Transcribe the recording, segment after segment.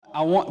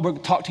We're to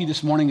talk to you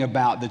this morning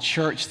about the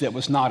church that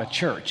was not a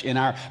church. In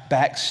our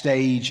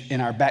backstage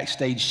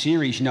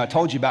series, I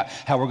told you about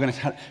how we're going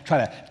to try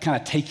to kind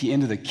of take you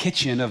into the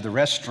kitchen of the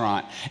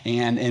restaurant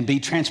and be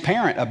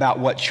transparent about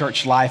what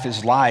church life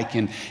is like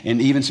and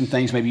even some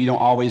things maybe you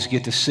don't always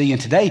get to see. And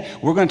today,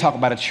 we're going to talk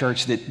about a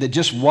church that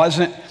just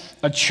wasn't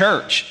a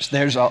church.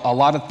 There's a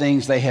lot of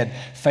things they had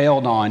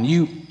failed on.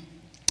 You've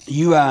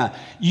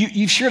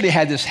surely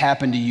had this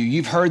happen to you.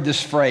 You've heard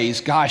this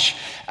phrase, gosh,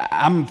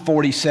 I'm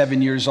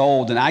 47 years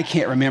old and I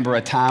can't remember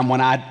a time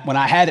when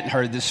I hadn't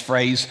heard this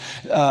phrase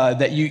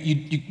that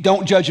you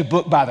don't judge a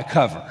book by the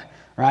cover.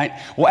 Right?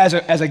 Well,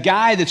 as a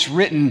guy that's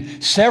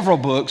written several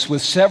books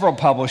with several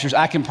publishers,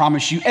 I can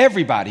promise you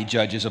everybody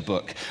judges a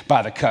book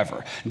by the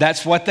cover.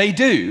 That's what they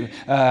do,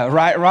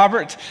 right,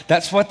 Robert?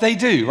 That's what they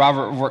do.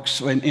 Robert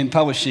works in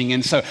publishing,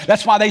 and so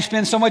that's why they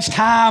spend so much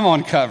time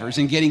on covers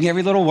and getting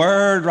every little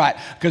word right,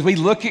 because we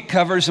look at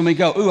covers and we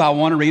go, ooh, I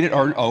want to read it,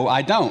 or oh,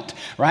 I don't,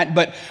 right?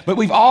 But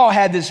we've all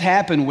had this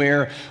happen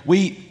where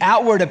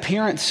outward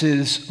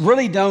appearances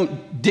really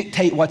don't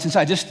dictate what's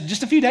inside.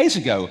 Just a few days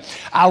ago,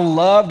 I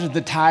loved the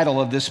title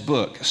of this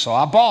book, so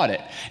I bought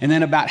it. And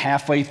then about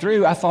halfway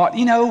through, I thought,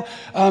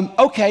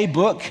 okay,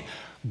 book,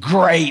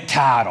 great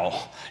title.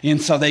 And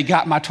so they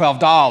got my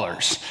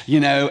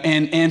 $12,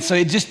 and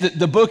so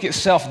the book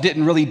itself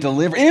didn't really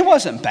deliver. And it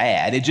wasn't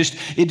bad. It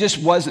just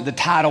wasn't, the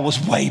title was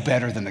way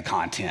better than the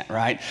content,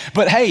 right?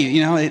 But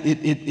hey,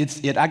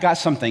 I got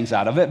some things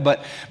out of it,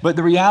 but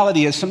the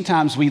reality is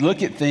sometimes we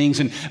look at things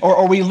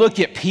or we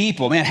look at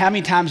people. Man, how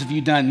many times have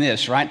you done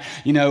this, right?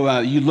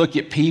 You look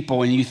at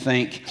people and you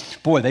think,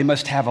 boy, they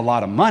must have a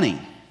lot of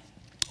money.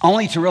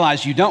 Only to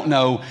realize you don't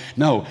know,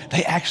 no,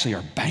 they actually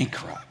are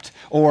bankrupt.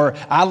 Or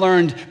I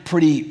learned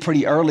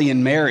pretty early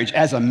in marriage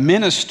as a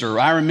minister.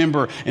 I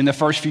remember in the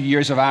first few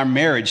years of our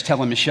marriage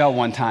telling Michelle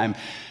one time,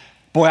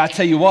 boy, I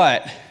tell you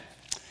what,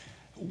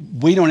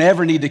 we don't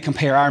ever need to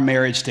compare our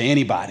marriage to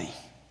anybody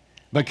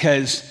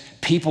because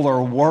people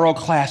are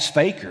world-class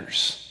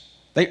fakers.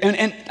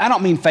 And I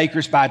don't mean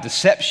fakers by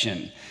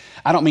deception.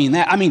 I don't mean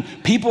that. I mean,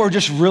 people are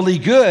just really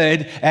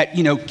good at,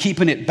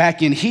 keeping it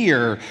back in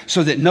here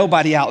so that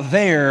nobody out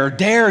there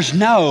dares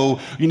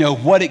know,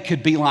 what it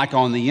could be like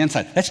on the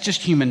inside. That's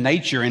just human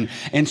nature.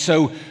 And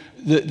so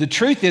the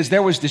truth is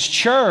there was this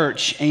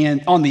church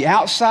and on the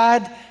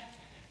outside,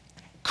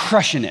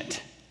 crushing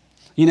it.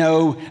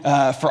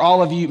 For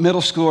all of you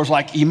middle schoolers,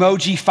 like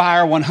Emoji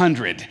Fire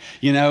 100,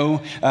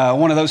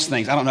 one of those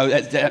things. I don't know.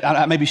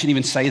 I maybe shouldn't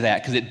even say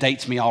that because it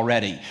dates me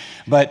already.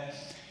 But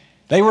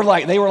They were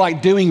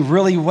like doing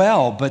really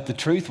well, but the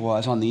truth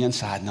was on the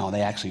inside, no,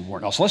 they actually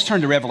weren't. So let's turn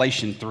to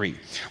Revelation 3.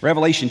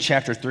 Revelation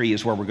chapter 3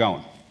 is where we're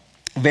going.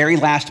 Very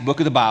last book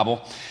of the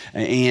Bible,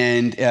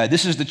 and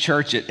this is the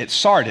church at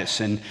Sardis,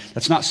 and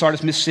that's not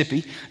Sardis,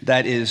 Mississippi.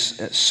 That is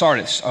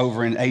Sardis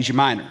over in Asia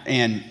Minor,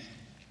 and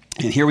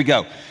here we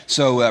go.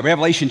 So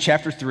Revelation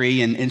chapter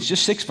 3, and it's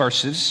just 6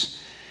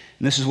 verses,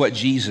 and this is what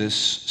Jesus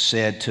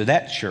said to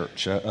that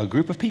church, a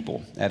group of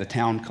people at a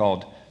town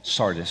called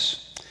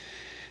Sardis.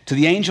 To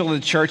the angel of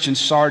the church in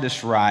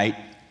Sardis write,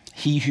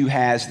 he who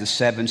has the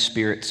 7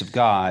 spirits of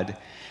God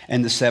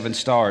and the 7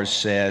 stars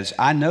says,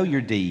 I know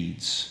your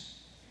deeds.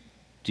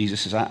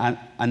 Jesus says,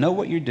 I know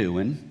what you're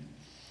doing.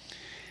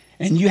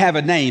 And you have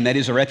a name, that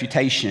is a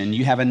reputation.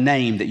 You have a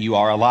name that you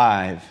are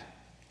alive,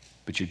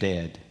 but you're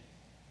dead.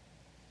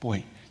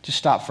 Boy, just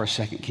stop for a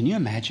second. Can you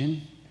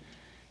imagine?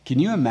 Can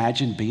you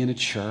imagine being a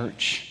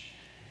church?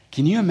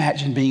 Can you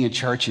imagine being a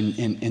church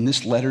and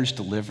this letter's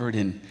delivered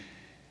and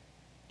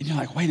you're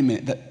like, wait a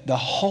minute, the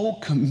whole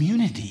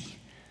community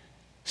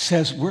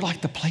says we're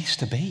like the place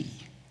to be.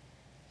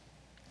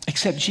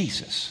 Except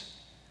Jesus.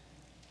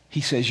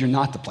 He says you're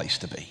not the place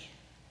to be.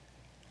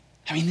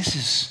 I mean, this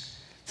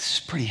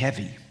is pretty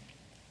heavy.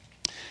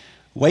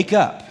 Wake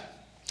up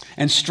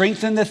and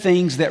strengthen the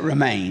things that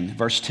remain,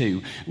 verse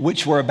 2,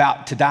 which were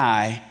about to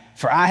die,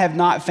 for I have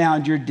not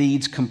found your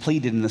deeds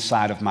completed in the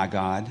sight of my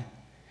God.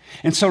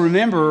 And so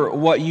remember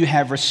what you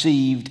have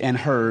received and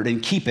heard,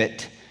 and keep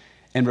it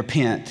and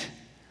repent.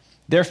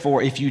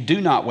 Therefore, if you do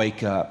not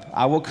wake up,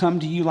 I will come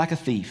to you like a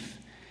thief,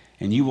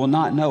 and you will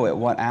not know at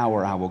what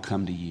hour I will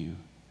come to you.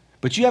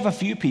 But you have a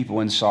few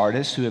people in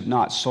Sardis who have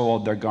not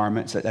soiled their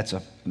garments.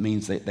 That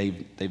means that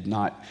they've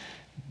not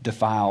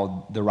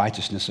defiled the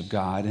righteousness of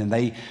God. And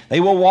they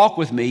will walk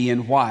with me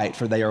in white,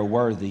 for they are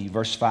worthy.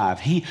 Verse 5,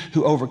 he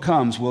who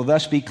overcomes will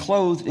thus be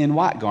clothed in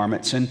white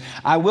garments, and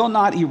I will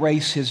not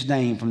erase his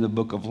name from the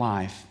book of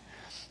life.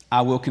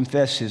 I will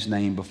confess his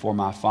name before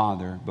my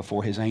Father,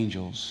 before his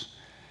angels.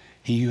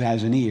 He who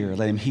has an ear,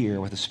 let him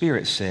hear what the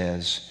Spirit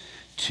says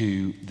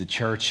to the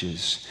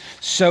churches.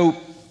 So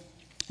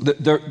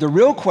the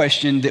real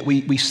question that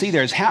we see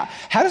there is how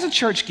does a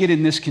church get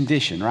in this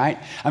condition, right?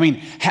 I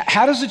mean,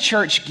 how does a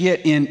church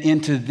get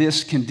into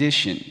this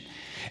condition?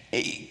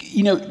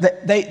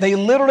 They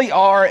literally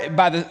are,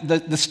 by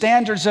the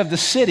standards of the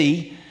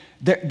city,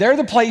 They're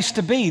the place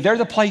to be. They're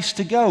the place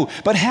to go.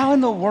 But how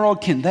in the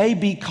world can they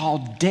be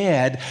called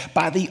dead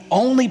by the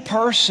only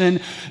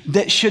person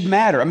that should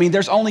matter? I mean,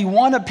 there's only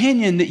one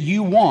opinion that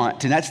you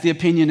want, and that's the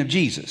opinion of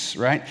Jesus,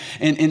 right?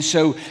 And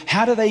so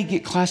how do they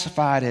get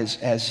classified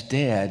as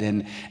dead?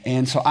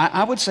 And so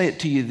I would say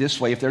it to you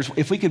this way.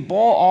 If we could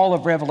boil all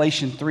of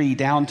Revelation 3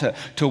 down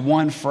to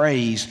one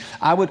phrase,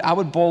 I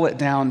would boil it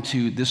down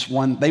to this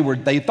one.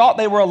 They thought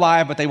they were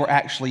alive, but they were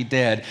actually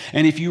dead.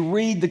 And if you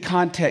read the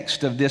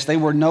context of this, they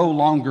were no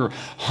longer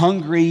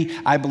hungry.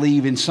 I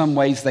believe in some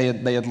ways they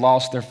had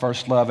lost their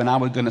first love. And I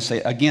was going to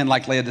say, again,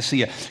 like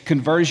Laodicea,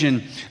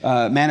 conversion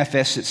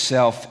manifests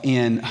itself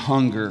in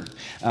hunger,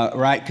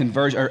 right?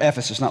 Or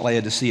Ephesus, not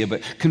Laodicea,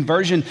 but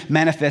conversion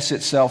manifests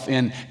itself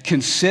in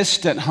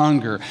consistent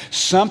hunger.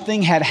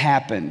 Something had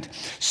happened.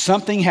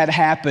 Something had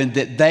happened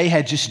that they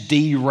had just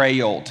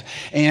derailed.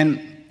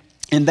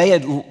 And they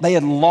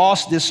had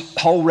lost this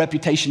whole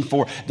reputation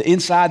for the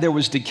inside. There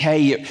was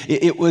decay.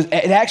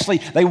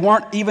 They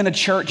weren't even a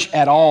church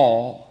at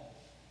all.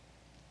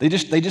 They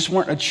just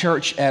weren't a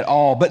church at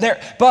all.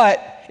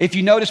 But if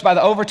you notice by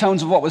the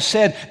overtones of what was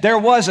said, there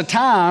was a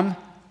time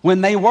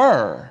when they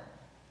were.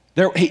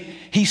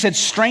 He said,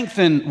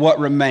 strengthen what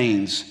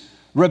remains.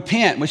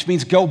 Repent, which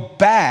means go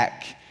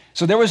back.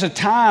 So there was a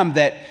time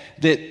that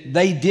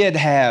they did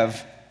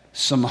have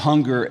some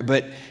hunger,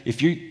 but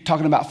if you're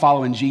talking about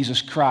following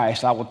Jesus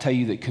Christ, I will tell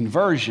you that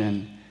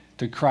conversion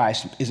to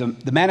Christ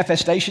the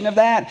manifestation of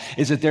that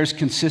is that there's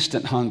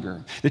consistent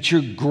hunger, that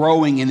you're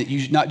growing and that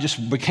you not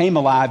just became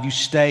alive, you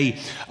stay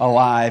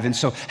alive. And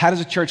so how does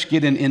a church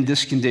get in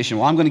this condition?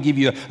 Well, I'm going to give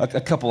you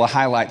a couple of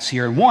highlights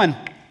here. And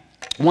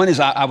one is,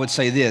 I would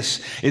say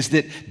this, is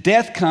that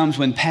death comes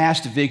when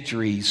past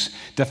victories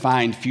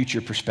define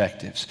future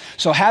perspectives.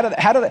 So how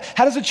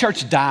does a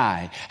church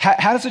die?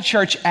 How does a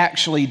church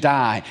actually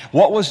die?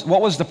 What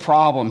was the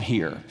problem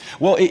here?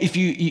 Well, if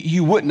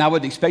you wouldn't, I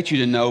wouldn't expect you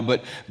to know,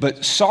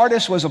 but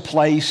Sardis was a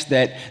place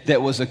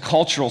that was a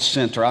cultural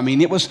center. I mean,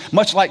 it was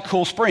much like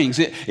Cool Springs.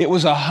 It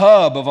was a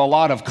hub of a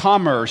lot of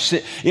commerce.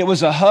 It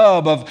was a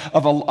hub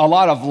of a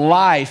lot of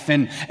life,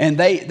 and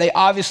they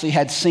obviously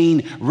had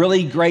seen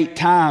really great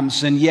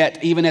times. And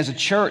yet, even as a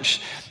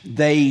church,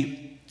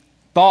 they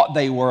thought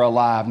they were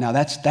alive. Now,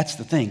 that's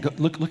the thing.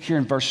 Look here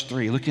in verse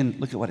 3. Look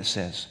at what it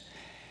says.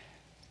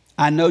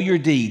 I know your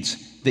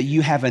deeds, that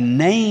you have a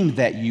name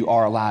that you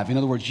are alive. In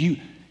other words, you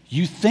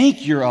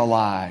think you're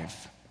alive.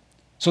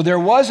 So there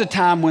was a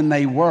time when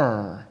they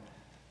were.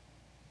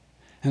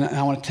 And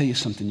I want to tell you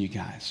something, you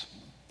guys.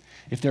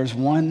 If there's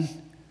one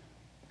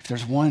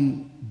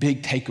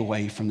big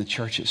takeaway from the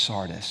church at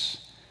Sardis,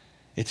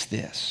 it's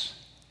this.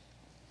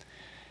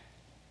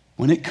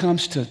 When it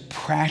comes to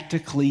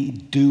practically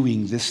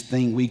doing this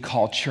thing we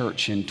call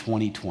church in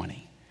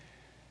 2020,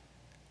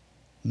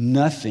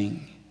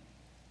 nothing,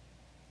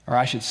 or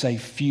I should say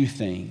few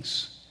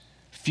things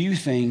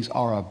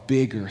are a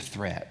bigger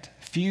threat.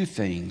 Few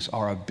things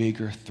are a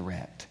bigger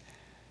threat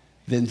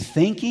than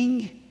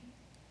thinking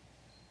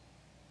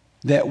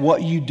that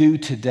what you do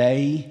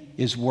today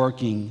is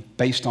working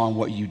based on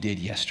what you did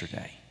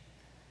yesterday.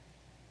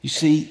 You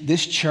see,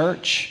 this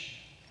church,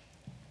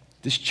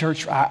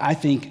 I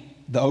think,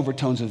 the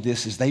overtones of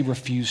this is they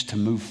refused to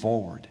move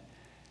forward.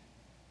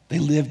 They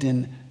lived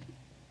in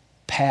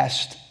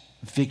past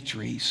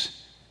victories.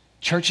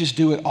 Churches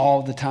do it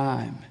all the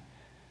time.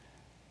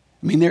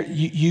 I mean,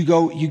 you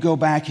go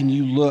back and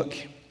you look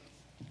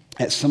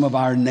at some of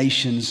our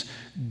nation's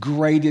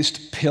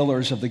greatest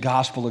pillars of the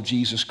gospel of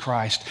Jesus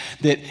Christ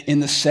that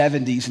in the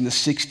 70s and the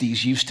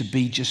 60s used to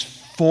be just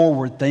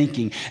forward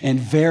thinking and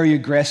very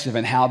aggressive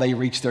in how they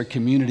reached their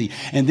community.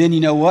 And then you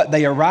know what?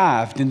 They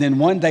arrived. And then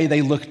one day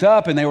they looked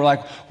up and they were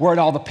like, where'd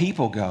all the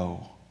people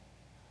go?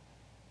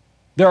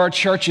 There are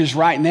churches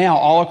right now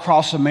all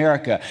across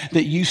America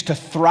that used to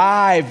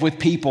thrive with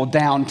people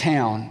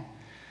downtown.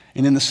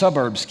 And then the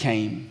suburbs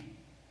came.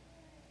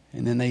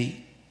 And then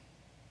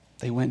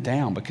they went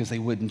down because they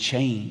wouldn't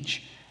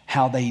change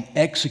how they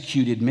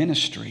executed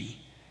ministry.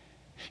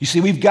 You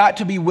see, we've got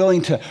to be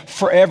willing to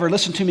forever,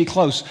 listen to me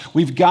close,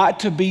 we've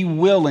got to be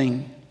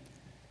willing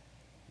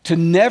to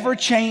never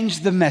change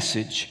the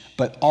message,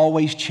 but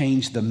always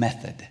change the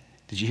method.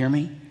 Did you hear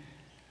me?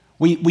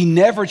 We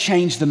never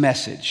change the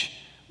message,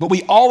 but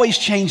we always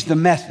change the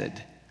method.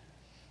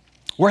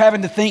 We're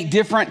having to think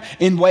different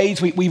in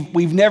ways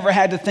we've never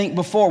had to think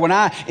before. When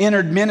I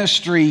entered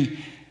ministry,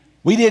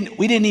 we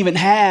didn't even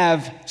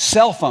have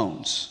cell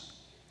phones.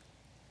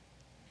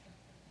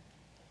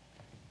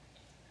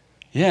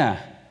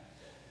 Yeah,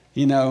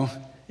 you know,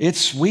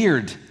 it's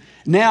weird.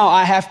 Now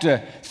I have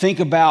to think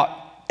about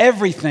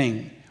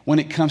everything when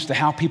it comes to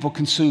how people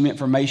consume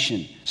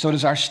information. So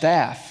does our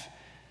staff.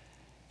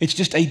 It's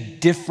just a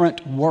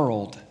different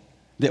world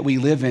that we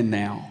live in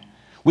now.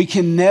 We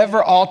can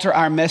never alter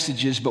our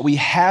messages, but we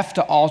have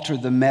to alter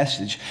the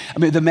message.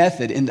 The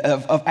method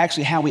of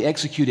actually how we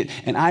execute it.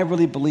 And I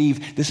really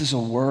believe this is a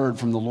word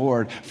from the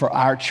Lord for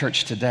our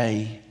church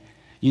today.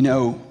 You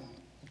know,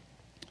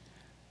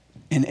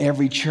 in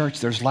every church,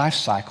 there's life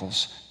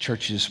cycles.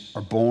 Churches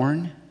are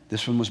born,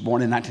 This one was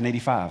born in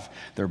 1985.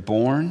 They're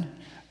born,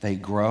 they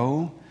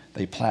grow,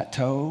 they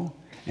plateau,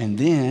 and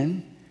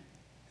then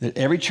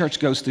every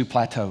church goes through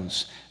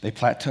plateaus. They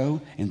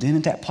plateau, and then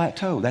at that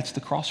plateau, that's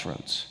the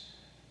crossroads.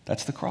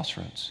 That's the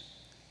crossroads.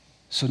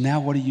 So now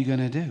what are you going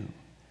to do?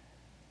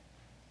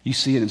 You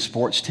see it in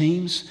sports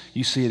teams.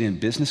 You see it in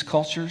business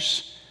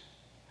cultures.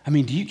 I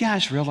mean, do you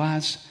guys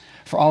realize,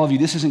 for all of you,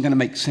 this isn't going to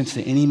make sense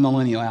to any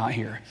millennial out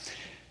here.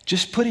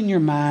 Just put in your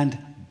mind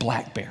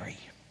BlackBerry.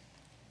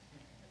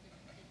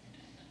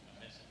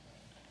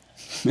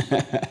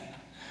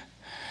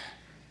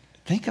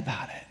 Think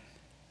about it.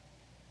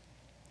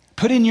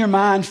 Put in your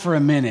mind for a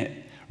minute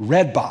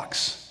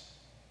Redbox.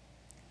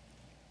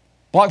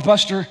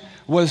 Blockbuster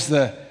was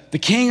the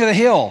king of the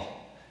hill.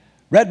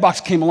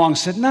 Redbox came along and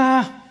said,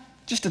 nah,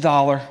 just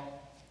 $1.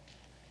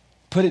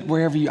 Put it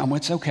wherever you,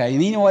 it's okay.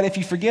 And you know what? If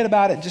you forget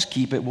about it, just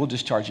keep it. We'll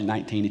just charge you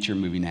 $19. It's your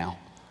movie now.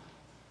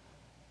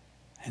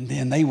 And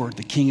then they were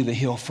the king of the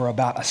hill for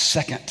about a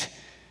second.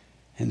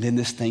 And then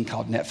this thing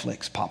called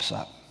Netflix pops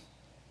up.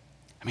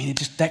 I mean, it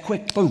just that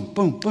quick, boom,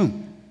 boom,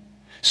 boom.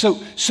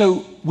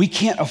 So we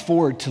can't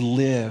afford to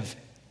live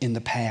in the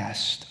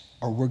past,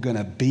 or we're going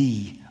to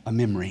be a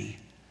memory.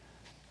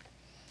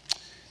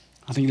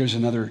 I think there's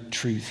another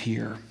truth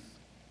here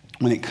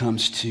when it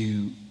comes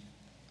to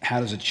how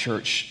does a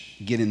church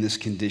get in this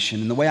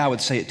condition. And the way I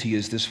would say it to you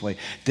is this way.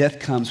 Death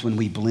comes when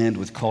we blend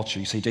with culture.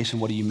 You say, Jason,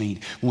 what do you mean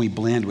when we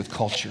blend with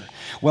culture?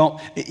 Well,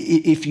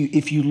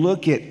 if you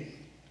look at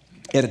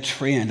a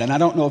trend, and I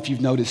don't know if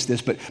you've noticed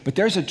this, but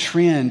there's a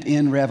trend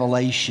in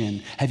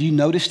Revelation. Have you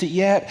noticed it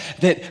yet?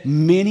 That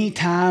many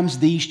times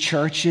these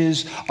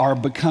churches are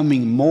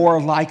becoming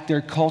more like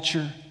their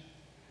culture.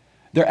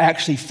 They're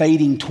actually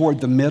fading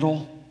toward the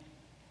middle,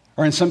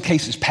 or in some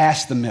cases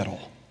past the middle.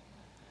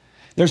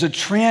 There's a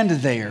trend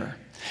there.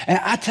 And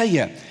I tell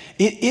you,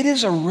 it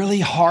is a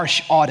really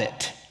harsh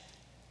audit.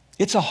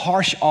 It's a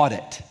harsh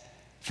audit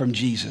from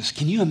Jesus.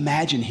 Can you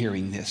imagine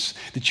hearing this?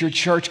 That your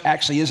church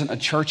actually isn't a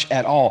church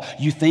at all.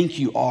 You think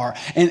you are.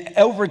 And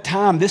over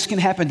time, this can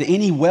happen to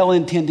any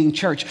well-intending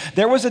church.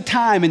 There was a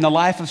time in the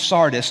life of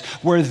Sardis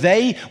where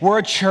they were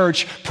a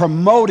church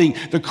promoting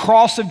the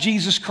cross of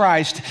Jesus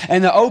Christ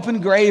and the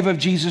open grave of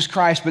Jesus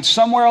Christ. But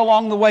somewhere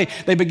along the way,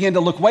 they began to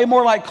look way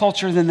more like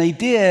culture than they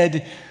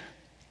did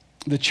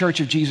the church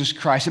of Jesus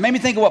Christ. It made me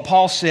think of what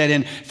Paul said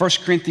in 1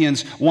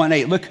 Corinthians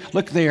 1:8.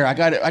 Look there. I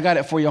got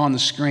it for you on the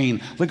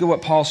screen. Look at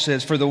what Paul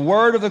says. For the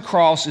word of the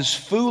cross is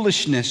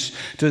foolishness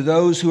to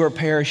those who are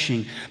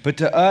perishing, but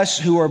to us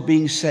who are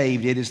being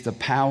saved, it is the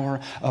power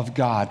of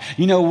God.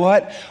 You know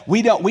what?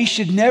 We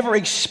should never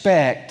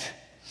expect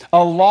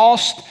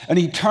an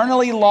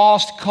eternally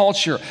lost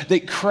culture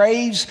that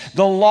craves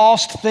the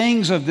lost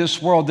things of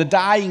this world, the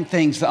dying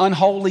things, the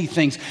unholy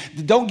things.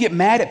 Don't get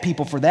mad at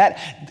people for that.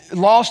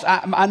 Lost,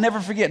 I never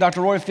forget, Dr.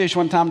 Roy Fish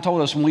one time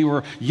told us when we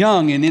were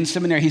young and in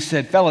seminary, he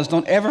said, fellas,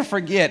 don't ever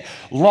forget,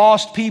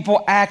 lost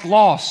people act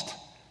lost.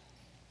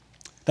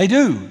 They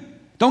do.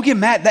 Don't get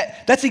mad.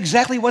 That's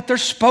exactly what they're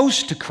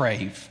supposed to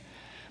crave.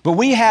 But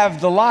we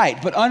have the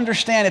light. But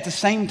understand at the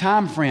same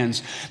time,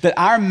 friends, that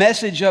our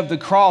message of the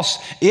cross,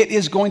 it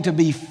is going to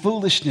be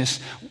foolishness,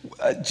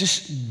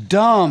 just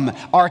dumb,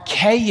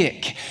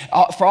 archaic.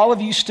 For all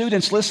of you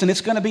students, listen,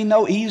 it's going to be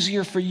no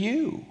easier for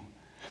you.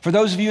 For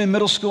those of you in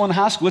middle school and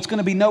high school, it's going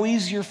to be no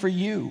easier for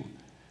you.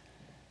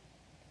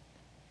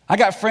 I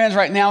got friends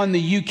right now in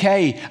the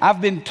UK. I've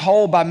been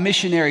told by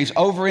missionaries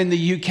over in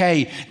the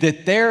UK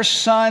that their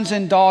sons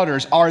and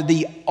daughters are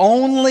the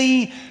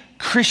only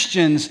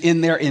Christians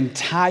in their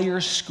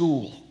entire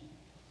school,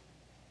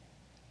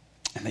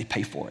 and they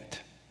pay for it.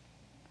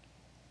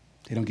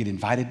 They don't get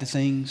invited to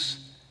things.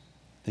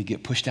 They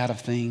get pushed out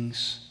of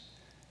things.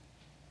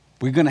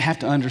 We're going to have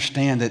to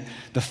understand that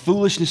the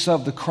foolishness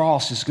of the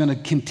cross is going to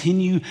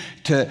continue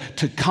to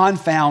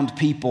confound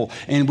people,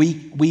 and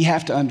we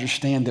have to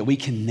understand that we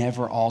can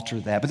never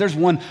alter that. But there's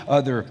one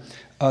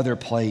other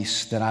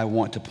place that I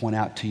want to point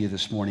out to you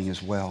this morning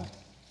as well.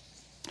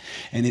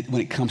 And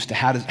when it comes to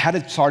how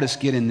did Sardis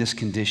get in this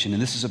condition?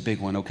 And this is a big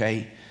one,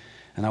 okay?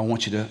 And I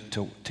want you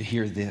to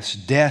hear this.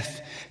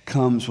 Death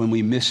comes when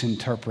we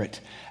misinterpret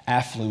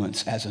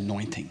affluence as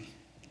anointing.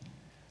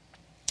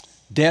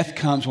 Death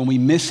comes when we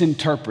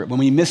misinterpret, when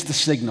we miss the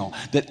signal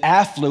that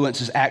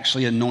affluence is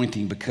actually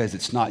anointing because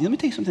it's not. Let me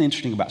tell you something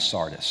interesting about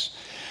Sardis.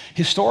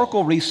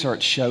 Historical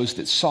research shows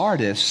that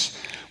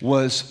Sardis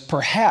was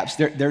perhaps,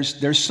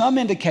 there's some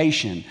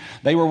indication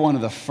they were one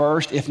of the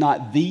first, if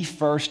not the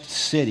first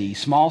city,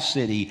 small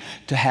city,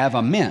 to have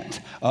a mint,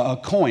 a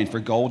coin for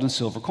gold and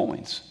silver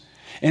coins.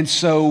 And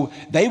so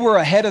they were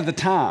ahead of the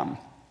time.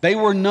 They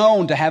were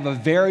known to have a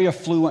very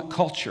affluent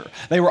culture.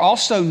 They were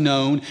also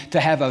known to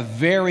have a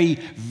very,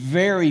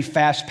 very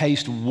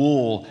fast-paced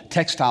wool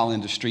textile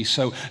industry.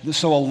 So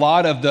a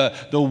lot of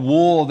the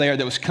wool there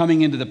that was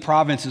coming into the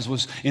provinces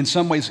was in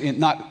some ways,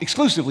 not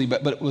exclusively,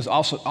 but it was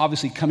also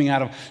obviously coming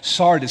out of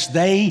Sardis.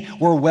 They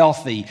were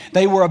wealthy.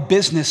 They were a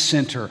business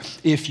center,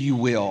 if you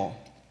will.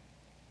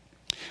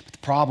 But the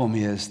problem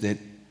is that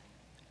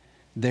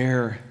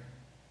their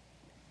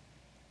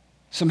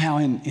somehow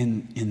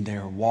in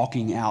their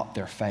walking out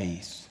their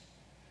faith,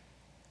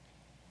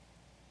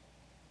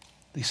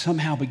 they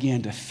somehow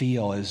began to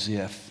feel as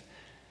if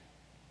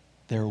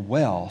their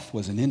wealth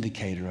was an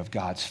indicator of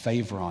God's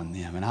favor on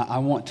them. And I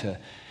want to,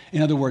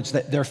 in other words,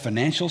 that their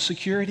financial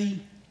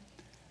security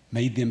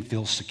made them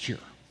feel secure.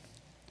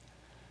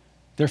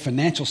 Their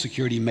financial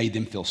security made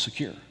them feel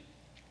secure.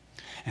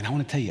 And I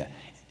want to tell you,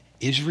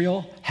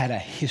 Israel had a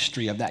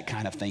history of that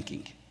kind of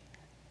thinking.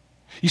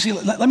 You see,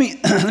 let me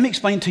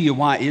explain to you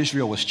why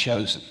Israel was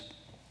chosen.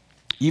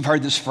 You've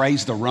heard this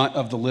phrase, the runt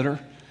of the litter.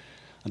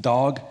 A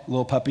dog,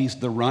 little puppies,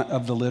 the runt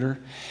of the litter.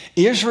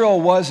 Israel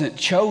wasn't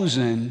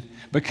chosen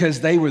because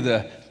they were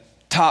the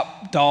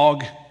top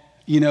dog,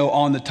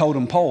 on the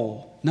totem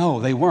pole. No,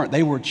 they weren't.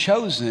 They were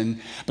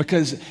chosen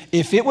because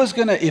if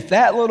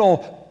that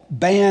little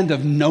band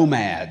of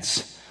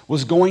nomads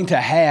was going to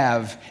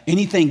have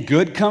anything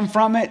good come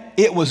from it,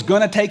 it was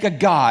going to take a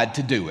God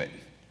to do it.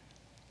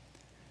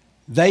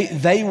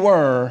 They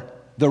were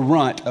the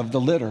runt of the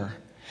litter.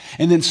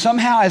 And then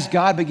somehow as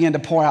God began to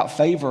pour out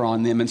favor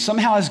on them, and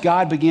somehow as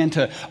God began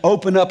to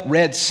open up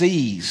Red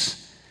Seas,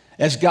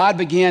 as God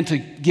began to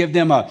give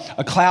them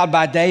a cloud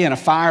by day and a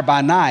fire by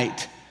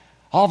night,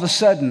 all of a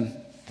sudden,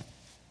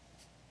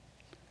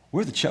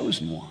 we're the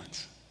chosen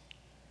ones.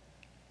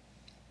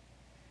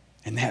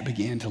 And that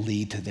began to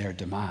lead to their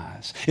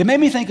demise. It made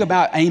me think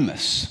about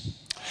Amos.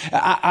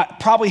 I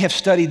probably have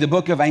studied the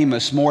book of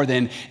Amos more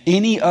than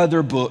any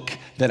other book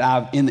that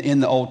I've in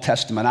the Old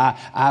Testament.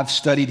 I've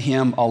studied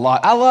him a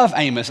lot. I love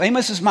Amos.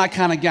 Amos is my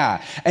kind of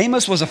guy.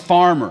 Amos was a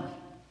farmer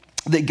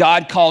that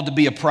God called to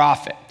be a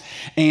prophet.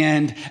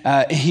 And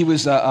he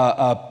was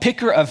a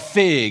picker of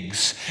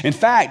figs. In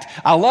fact,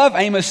 I love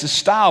Amos'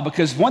 style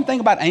because one thing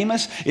about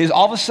Amos is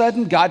all of a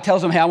sudden God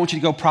tells him, hey, I want you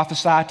to go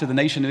prophesy to the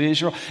nation of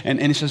Israel. And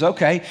he says,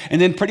 okay.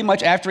 And then pretty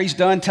much after he's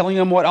done telling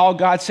them what all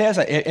God says,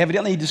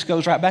 evidently he just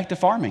goes right back to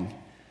farming.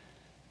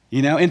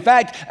 In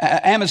fact,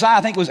 Amaziah,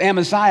 I think it was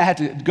Amaziah, I had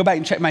to go back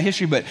and check my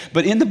history,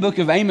 but in the book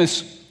of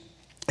Amos,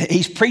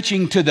 he's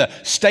preaching to the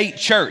state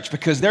church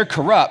because they're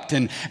corrupt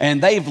and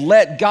they've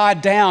let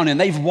God down and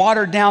they've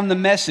watered down the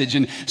message.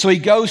 And so he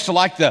goes to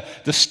like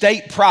the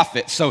state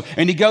prophet.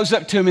 And he goes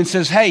up to him and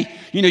says, hey,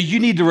 you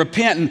need to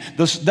repent. And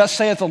thus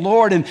saith the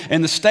Lord.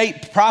 And the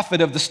state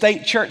prophet of the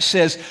state church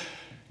says,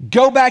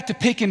 go back to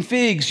picking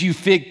figs, you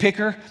fig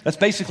picker. That's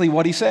basically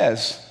what he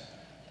says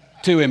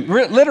to him,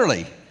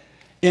 literally.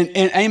 And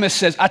Amos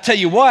says, I tell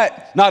you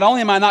what, not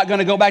only am I not going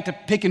to go back to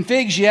picking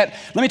figs yet,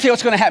 let me tell you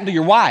what's going to happen to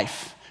your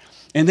wife.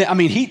 And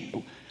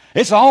then,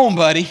 it's on,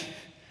 buddy.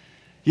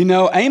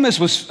 Amos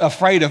was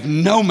afraid of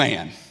no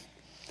man.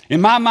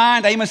 In my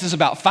mind, Amos is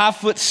about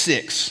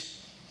 5'6".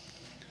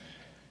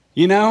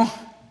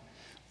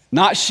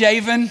 Not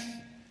shaven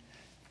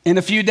in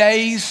a few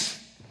days,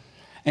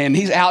 and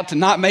he's out to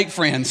not make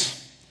friends.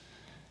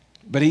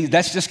 But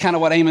that's just kind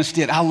of what Amos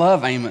did. I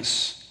love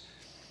Amos.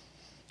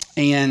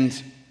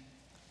 And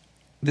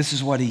this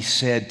is what he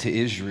said to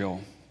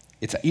Israel.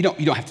 You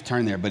don't have to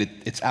turn there, but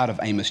it's out of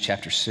Amos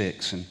chapter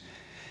 6. And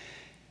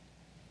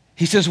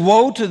he says,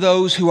 woe to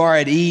those who are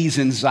at ease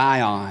in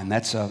Zion.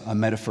 That's a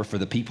metaphor for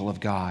the people of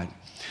God.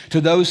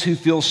 To those who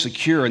feel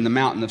secure in the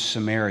mountain of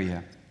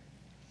Samaria.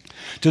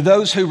 To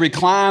those who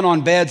recline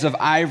on beds of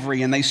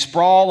ivory and they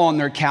sprawl on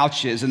their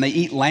couches and they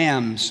eat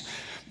lambs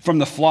from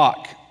the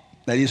flock,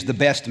 that is the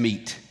best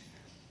meat,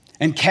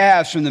 and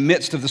calves from the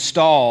midst of the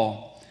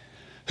stall,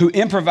 who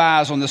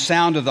improvise on the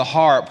sound of the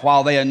harp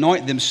while they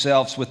anoint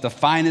themselves with the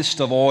finest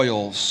of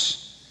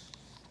oils,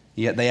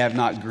 yet they have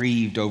not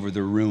grieved over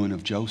the ruin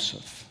of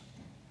Joseph.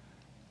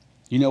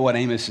 You know what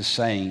Amos is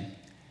saying?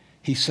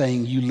 He's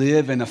saying you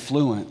live in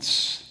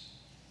affluence,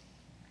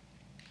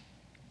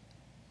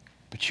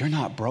 but you're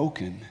not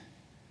broken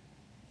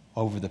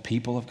over the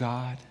people of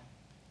God,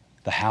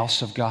 the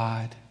house of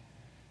God.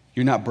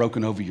 You're not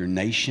broken over your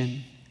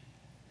nation.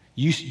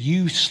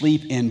 You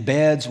sleep in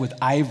beds with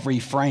ivory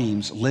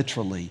frames,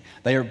 literally.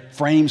 They are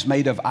frames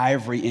made of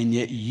ivory, and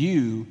yet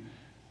you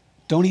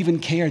don't even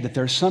care that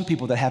there are some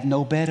people that have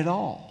no bed at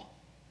all.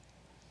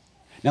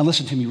 Now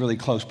listen to me really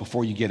close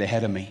before you get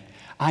ahead of me.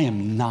 I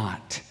am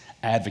not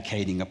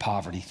advocating a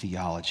poverty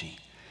theology.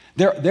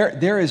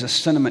 There is a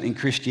sentiment in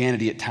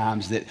Christianity at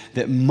times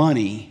that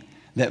money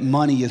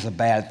is a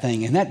bad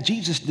thing. And that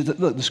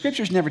look, the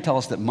scriptures never tell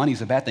us that money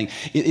is a bad thing.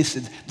 It's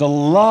the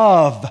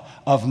love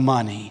of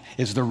money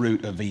is the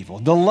root of evil.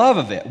 The love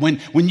of it.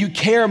 When you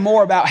care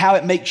more about how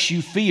it makes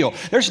you feel.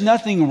 There's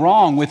nothing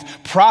wrong with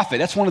profit.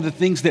 That's one of the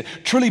things that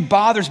truly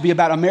bothers me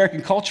about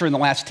American culture in the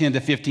last 10 to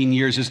 15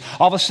 years is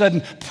all of a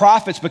sudden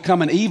profits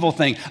become an evil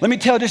thing. Let me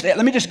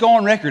just go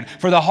on record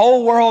for the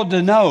whole world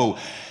to know.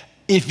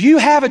 If you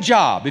have a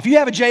job, if you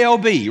have a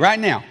job right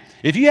now,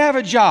 if you have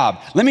a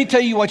job, let me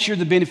tell you what you're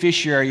the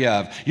beneficiary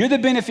of. You're the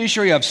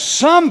beneficiary of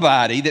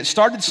somebody that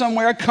started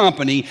somewhere, a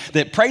company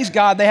that, praise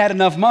God, they had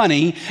enough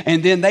money,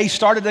 and then they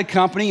started a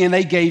company and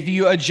they gave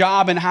you a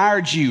job and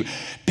hired you.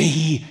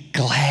 Be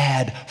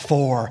glad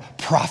for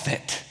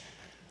profit.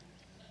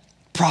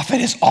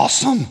 Profit is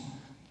awesome.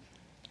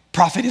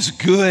 Profit is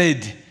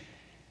good.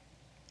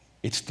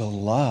 It's the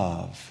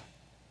love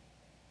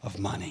of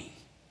money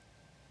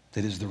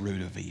that is the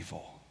root of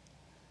evil.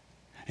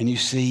 And you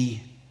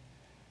see,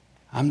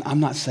 I'm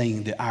not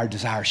saying that our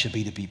desire should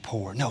be to be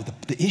poor. No,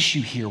 the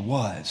issue here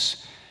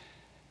was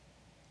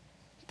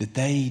that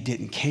they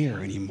didn't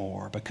care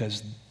anymore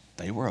because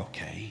they were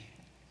okay.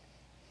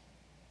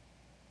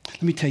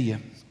 Let me tell you,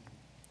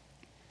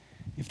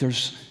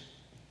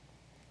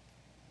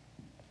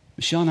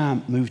 Michelle and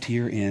I moved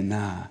here in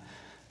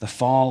the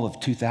fall of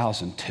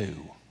 2002.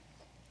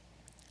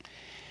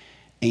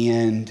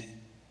 And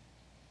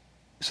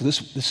so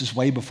this is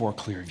way before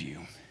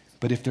Clearview.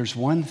 But if there's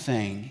one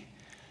thing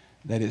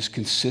that has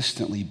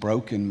consistently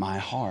broken my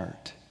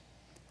heart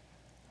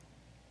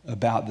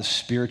about the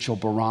spiritual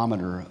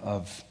barometer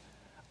of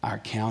our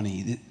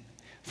county,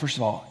 first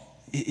of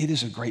all, it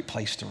is a great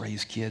place to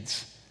raise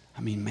kids.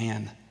 I mean,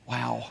 man,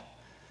 wow.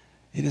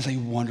 It is a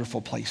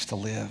wonderful place to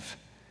live.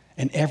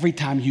 And every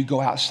time you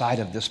go outside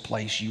of this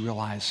place, you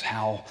realize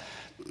how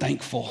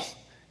thankful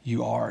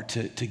you are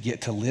to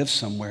get to live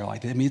somewhere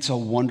like that. I mean, it's a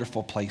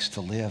wonderful place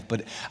to live,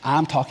 but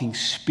I'm talking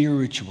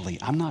spiritually.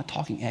 I'm not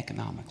talking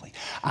economically.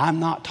 I'm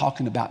not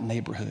talking about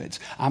neighborhoods.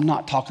 I'm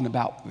not talking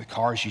about the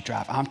cars you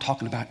drive. I'm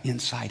talking about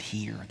inside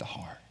here, the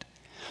heart.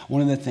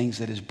 One of the things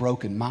that has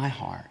broken my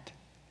heart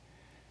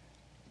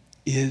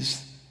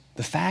is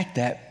the fact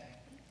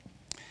that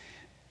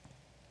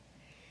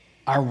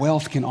our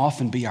wealth can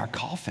often be our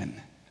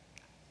coffin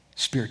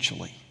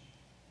spiritually.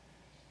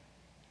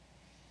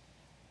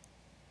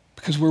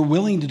 Because we're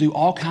willing to do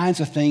all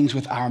kinds of things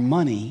with our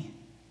money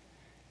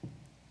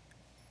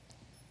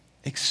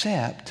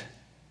except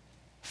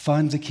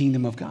fund the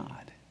kingdom of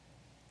God.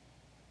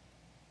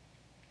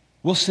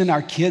 We'll send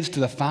our kids to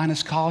the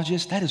finest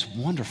colleges. That is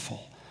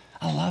wonderful.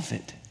 I love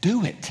it.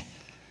 Do it.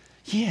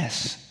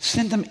 Yes,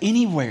 send them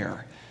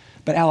anywhere.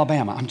 But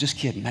Alabama, I'm just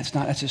kidding. That's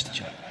just a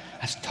joke.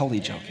 That's totally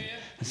joking.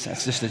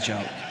 That's just a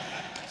joke.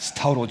 It's a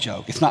total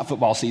joke. It's not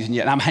football season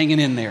yet, and I'm hanging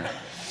in there.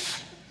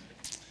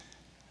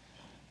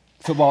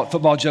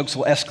 Football jokes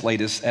will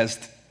escalate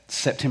as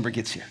September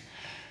gets here.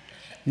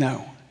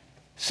 No,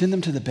 send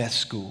them to the best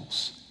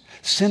schools.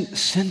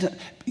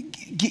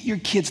 Get your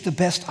kids the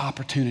best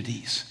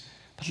opportunities.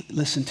 But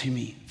listen to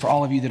me, for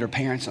all of you that are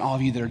parents and all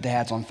of you that are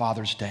dads on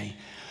Father's Day,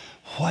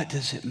 what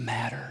does it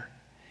matter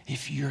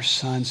if your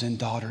sons and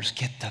daughters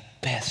get the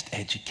best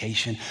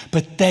education,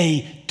 but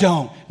they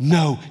don't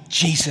know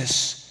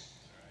Jesus?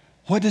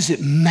 What does it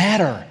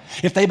matter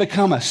if they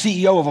become a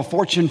CEO of a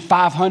Fortune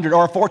 500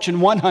 or a Fortune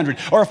 100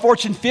 or a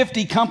Fortune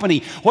 50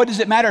 company? What does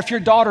it matter if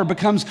your daughter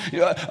becomes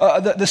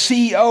the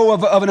CEO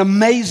of an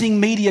amazing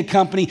media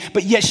company,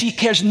 but yet she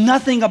cares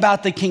nothing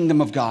about the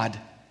kingdom of God?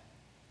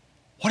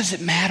 What does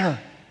it matter?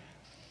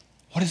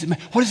 What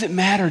does it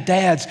matter,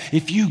 dads,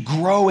 if you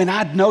grow? And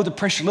I know the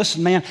pressure.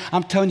 Listen, man,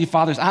 I'm telling you,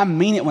 fathers, I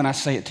mean it when I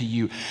say it to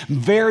you.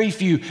 Very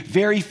few.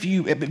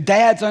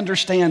 Dads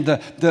understand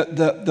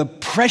the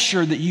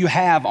pressure that you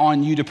have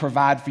on you to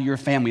provide for your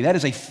family. That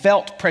is a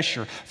felt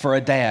pressure for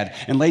a dad.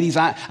 And ladies,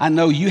 I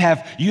know you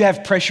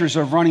have pressures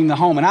of running the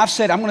home. And I'm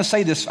going to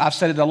say this, I've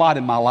said it a lot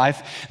in my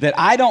life, that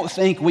I don't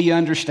think we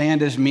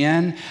understand as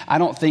men, I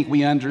don't think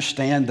we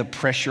understand the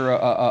pressure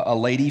a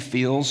lady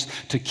feels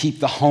to keep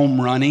the home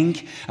running.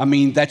 I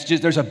mean,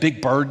 there's a big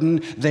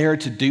burden there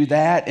to do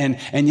that.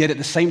 And yet at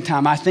the same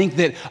time, I think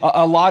that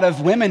a lot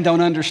of women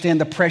don't understand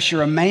the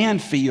pressure a man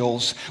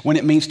feels when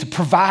it means to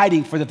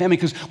providing for the family,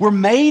 because we're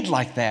made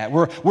like that.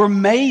 We're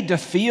made to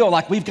feel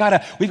like we've got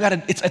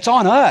to, it's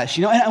on us,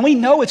 you know, and we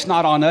know it's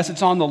not on us,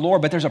 it's on the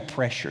Lord, but there's a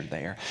pressure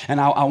there. And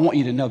I want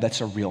you to know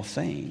that's a real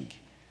thing.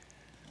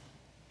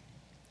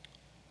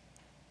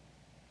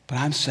 But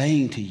I'm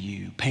saying to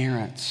you,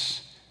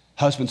 parents,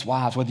 husbands,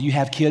 wives, whether you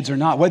have kids or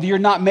not, whether you're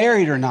not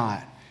married or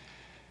not,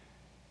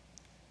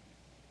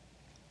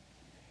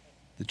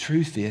 the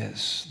truth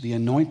is, the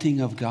anointing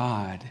of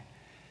God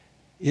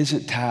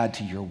isn't tied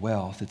to your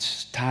wealth.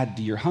 It's tied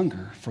to your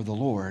hunger for the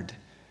Lord.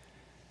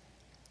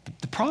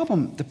 The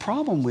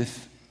problem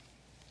with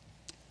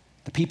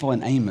the people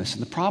in Amos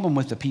and the problem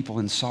with the people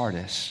in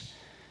Sardis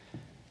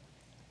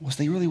was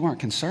they really weren't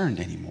concerned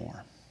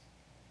anymore.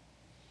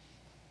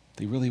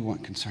 They really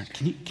weren't concerned.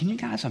 Can you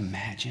guys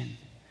imagine?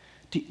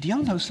 Do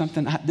y'all know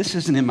something? This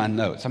isn't in my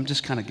notes. I'm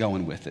just kind of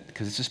going with it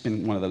because it's just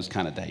been one of those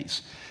kind of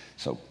days.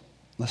 So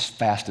let's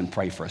fast and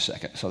pray for a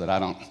second so that I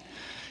don't,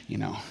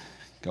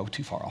 go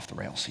too far off the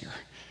rails here.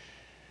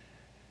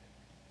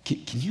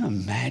 Can you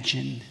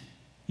imagine?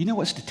 You know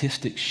what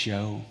statistics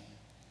show?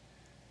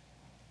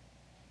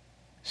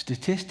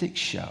 Statistics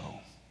show.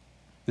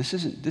 This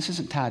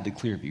isn't tied to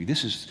Clearview.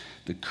 This is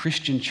the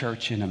Christian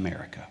church in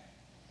America.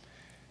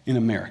 In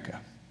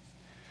America,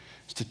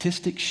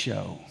 statistics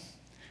show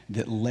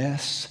that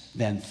less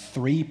than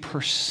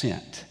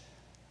 3%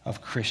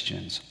 of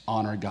Christians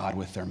honor God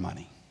with their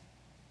money.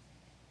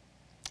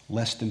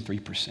 Less than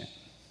 3%.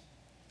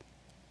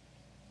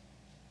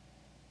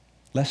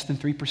 Less than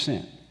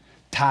 3%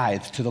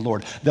 tithe to the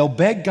Lord. They'll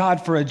beg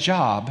God for a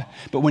job,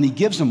 but when he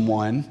gives them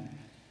one,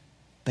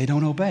 they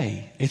don't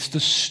obey. It's the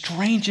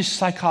strangest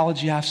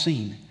psychology I've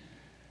seen.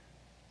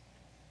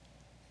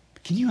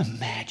 Can you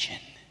imagine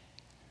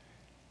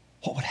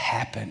what would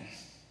happen?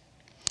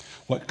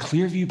 What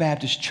Clearview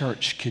Baptist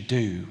Church could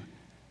do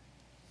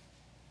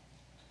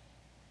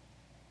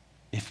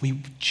if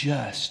we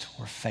just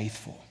were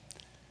faithful.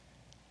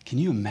 Can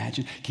you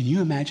imagine? Can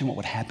you imagine what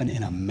would happen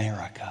in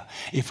America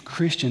if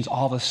Christians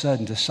all of a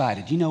sudden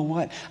decided, you know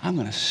what? I'm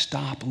going to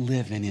stop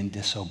living in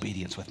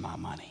disobedience with my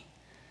money.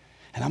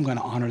 And I'm going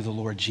to honor the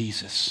Lord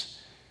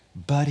Jesus.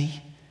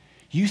 Buddy,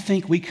 you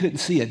think we couldn't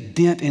see a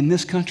dent in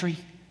this country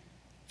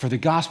for the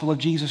gospel of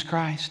Jesus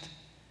Christ?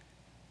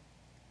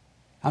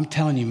 I'm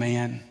telling you,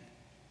 man,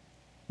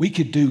 we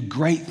could do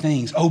great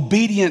things.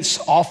 Obedience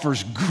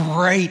offers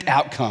great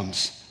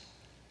outcomes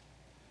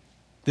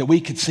that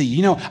we could see.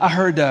 You know, I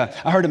heard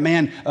a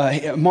man,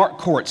 Mark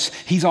Kortz,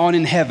 he's on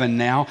in heaven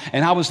now,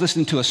 and I was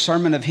listening to a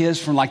sermon of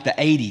his from like the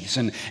 80s,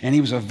 and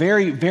he was a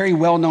very, very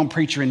well-known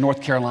preacher in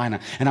North Carolina.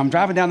 And I'm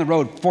driving down the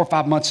road 4 or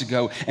 5 months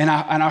ago, and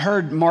I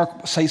heard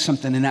Mark say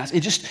something, and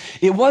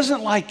it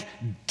wasn't like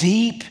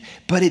deep,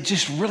 but it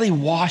just really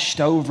washed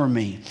over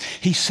me.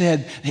 He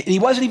said, he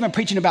wasn't even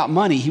preaching about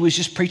money, he was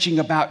just preaching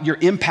about your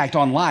impact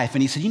on life.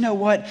 And he said, you know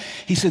what?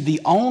 He said,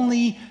 the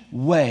only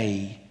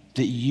way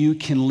that you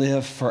can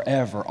live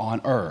forever on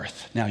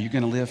earth. Now, you're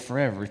going to live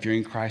forever if you're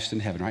in Christ in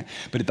heaven, right?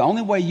 But the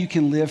only way you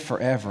can live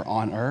forever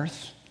on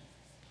earth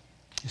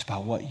is by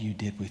what you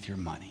did with your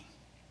money.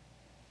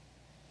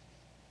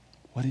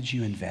 What did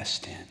you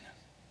invest in?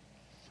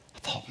 I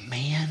thought,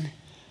 man,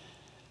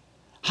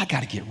 I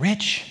got to get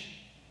rich.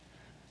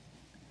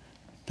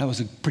 That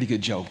was a pretty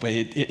good joke, but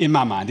in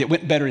my mind, it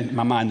went better in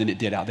my mind than it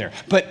did out there.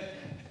 But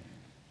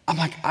I'm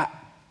like,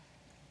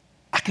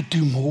 I could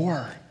do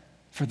more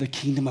for the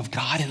kingdom of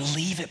God and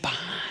leave it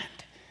behind.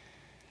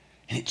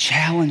 And it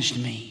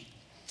challenged me.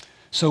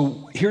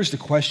 So here's the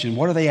question.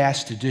 What are they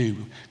asked to do?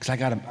 Because I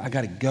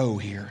gotta go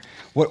here.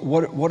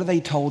 What are they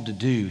told to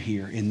do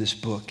here in this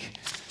book?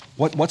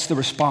 What's the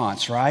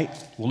response, right?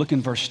 Well, look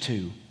in verse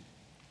 2.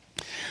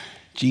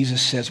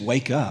 Jesus says,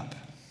 wake up.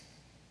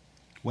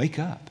 Wake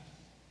up.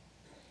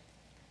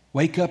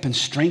 Wake up and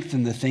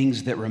strengthen the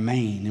things that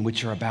remain and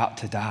which are about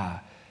to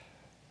die.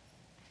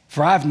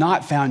 For I have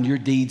not found your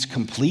deeds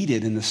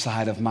completed in the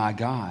sight of my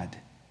God.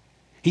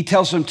 He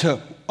tells them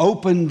to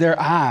open their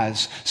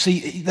eyes.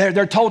 See,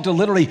 they're told to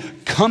literally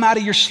come out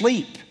of your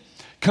sleep.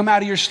 Come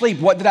out of your sleep.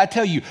 What did I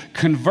tell you?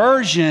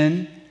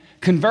 Conversion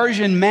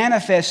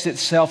manifests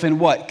itself in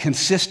what?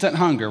 Consistent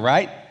hunger,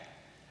 right?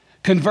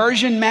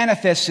 Conversion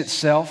manifests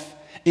itself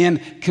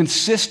in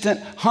consistent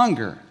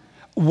hunger.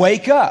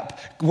 Wake up.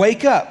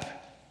 Wake up.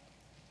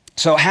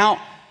 So how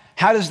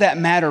does that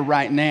matter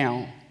right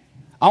now?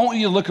 I want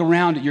you to look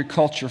around at your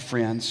culture,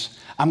 friends.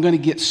 I'm going to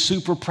get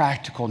super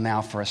practical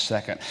now for a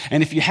second.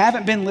 And if you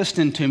haven't been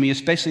listening to me,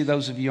 especially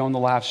those of you on the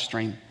live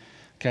stream,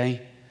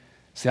 okay?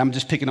 See, I'm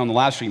just picking on the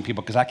live stream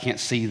people because I can't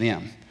see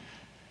them.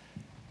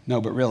 No,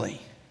 but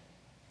really,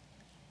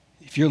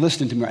 if you're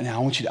listening to me right now, I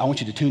want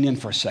you to tune in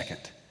for a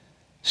second.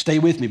 Stay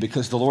with me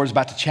because the Lord's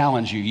about to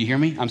challenge you. You hear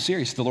me? I'm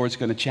serious. The Lord's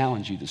going to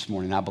challenge you this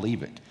morning. I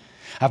believe it.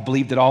 I've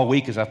believed it all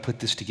week as I've put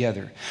this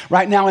together.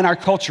 Right now in our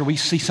culture, we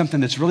see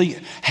something that's really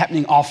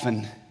happening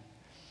often.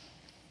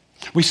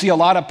 We see a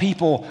lot of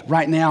people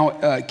right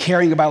now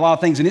caring about a lot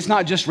of things, and it's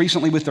not just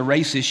recently with the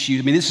race issue.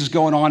 I mean, this is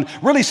going on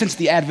really since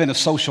the advent of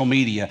social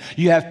media.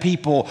 You have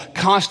people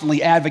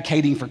constantly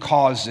advocating for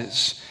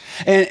causes.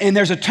 And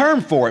there's a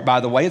term for it,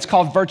 by the way. It's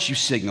called virtue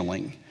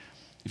signaling.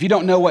 If you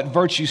don't know what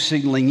virtue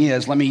signaling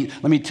is, let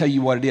me tell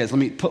you what it is.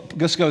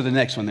 Let's go to the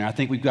next one there. I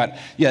think we've got,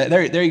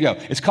 there you go.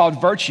 It's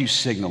called virtue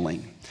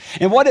signaling.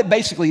 And what it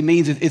basically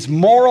means is it's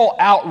moral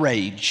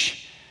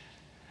outrage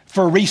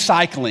for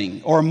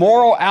recycling or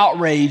moral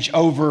outrage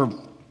over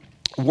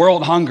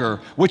world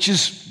hunger, which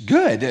is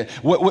good.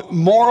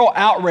 Moral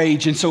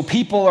outrage. And so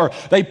people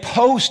they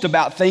post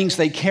about things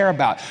they care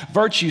about,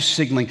 virtue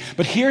signaling.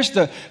 But here's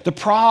the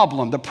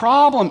problem. The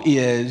problem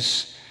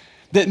is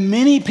that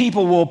many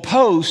people will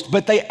post,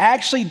 but they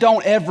actually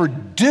don't ever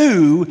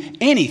do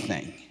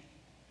anything.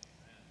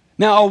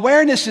 Now,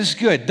 awareness is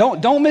good.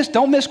 Don't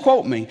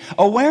misquote me.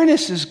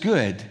 Awareness is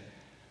good.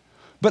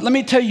 But let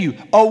me tell you,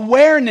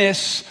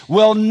 awareness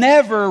will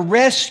never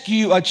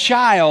rescue a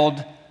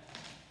child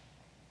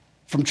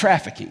from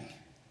trafficking.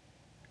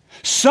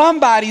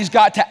 Somebody's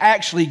got to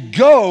actually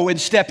go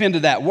and step into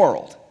that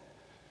world.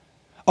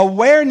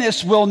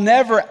 Awareness will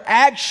never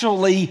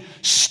actually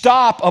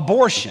stop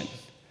abortion.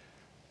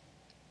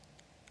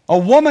 A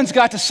woman's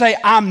got to say,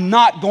 I'm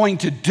not going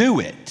to do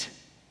it.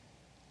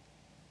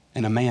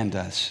 And a man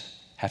does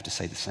have to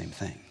say the same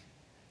thing.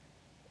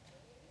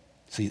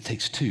 See, it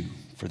takes two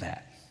for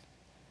that.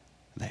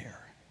 There.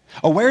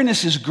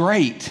 Awareness is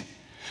great.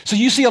 So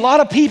you see a lot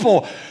of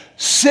people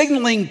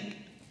signaling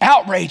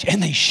outrage,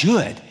 and they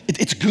should.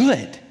 It's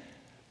good.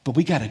 But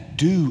we got to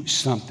do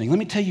something. Let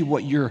me tell you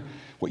what your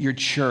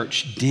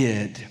church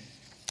did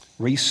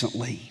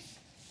recently.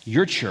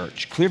 Your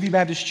church, Clearview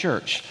Baptist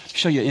Church. I'll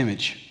show you an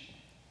image.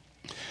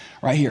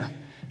 Right here.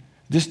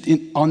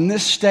 On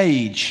this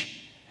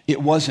stage,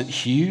 it wasn't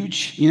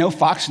huge. You know,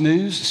 Fox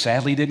News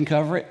sadly didn't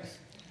cover it.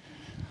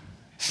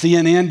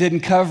 CNN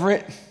didn't cover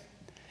it.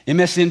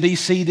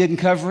 MSNBC didn't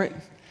cover it.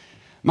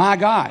 My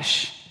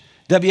gosh,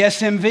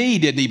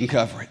 WSMV didn't even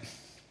cover it.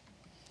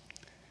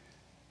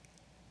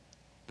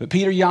 But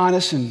Peter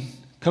Giannis and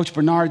Coach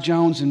Bernard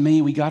Jones and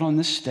me, we got on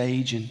this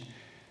stage and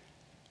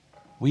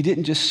we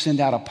didn't just send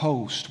out a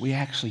post, we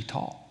actually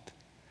talked.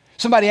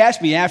 Somebody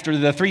asked me after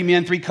the 3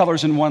 men, 3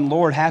 colors, and 1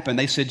 Lord happened,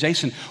 they said,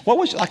 Jason, what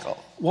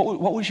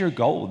was your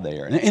goal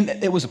there? And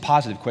it was a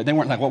positive question. They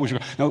weren't like, what was your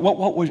goal? No,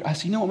 what was, I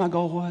said, you know what my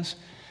goal was?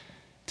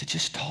 To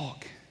just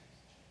talk.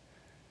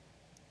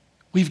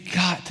 We've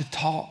got to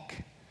talk.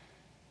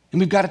 And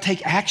we've got to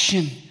take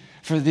action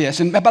for this.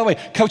 And by the way,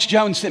 Coach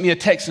Jones sent me a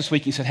text this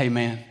week. He said, hey,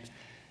 man,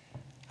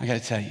 I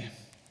got to tell you,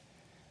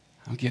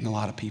 I'm getting a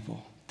lot of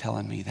people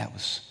telling me that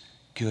was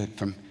good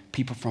from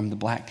people from the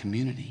black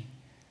community.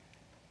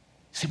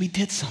 See, we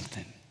did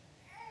something.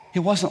 It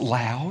wasn't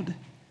loud,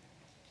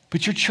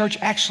 but your church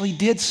actually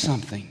did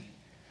something.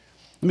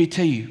 Let me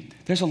tell you,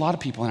 there's a lot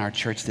of people in our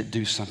church that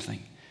do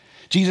something.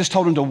 Jesus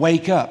told them to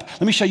wake up.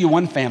 Let me show you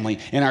one family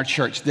in our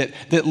church that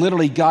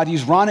literally God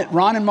used. Ron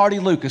and Marty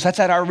Lucas.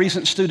 That's at our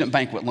recent student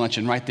banquet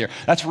luncheon right there.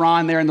 That's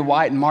Ron there in the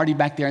white and Marty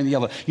back there in the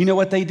yellow. You know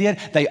what they did?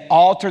 They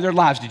altered their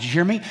lives. Did you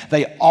hear me?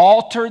 They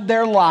altered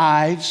their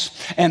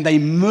lives and they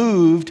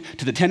moved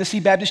to the Tennessee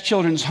Baptist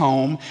Children's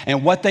Home.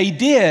 And what they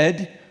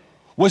did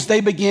was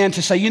they began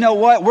to say, you know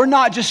what, we're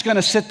not just going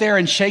to sit there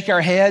and shake our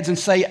heads and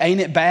say,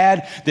 ain't it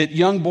bad that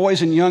young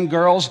boys and young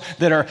girls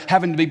that are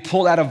having to be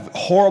pulled out of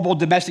horrible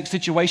domestic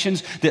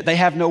situations, that they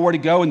have nowhere to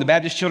go and the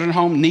Baptist Children's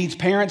Home needs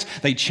parents.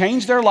 They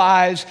changed their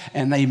lives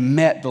and they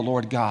met the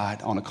Lord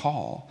God on a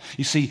call.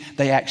 You see,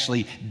 they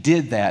actually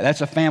did that.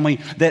 That's a family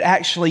that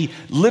actually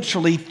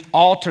literally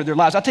altered their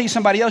lives. I'll tell you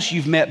somebody else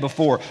you've met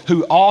before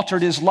who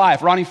altered his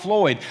life, Ronnie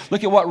Floyd.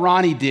 Look at what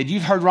Ronnie did.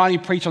 You've heard Ronnie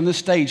preach on this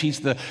stage.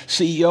 He's the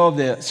CEO of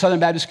the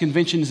Southern Baptist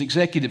Convention's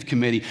Executive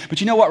Committee.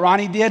 But you know what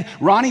Ronnie did?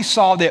 Ronnie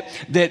saw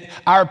that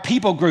our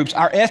people groups,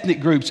 our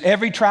ethnic groups,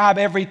 every tribe,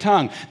 every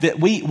tongue, that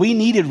we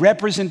needed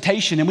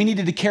representation and we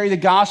needed to carry the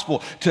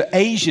gospel to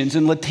Asians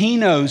and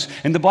Latinos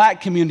and the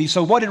black community.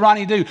 So what did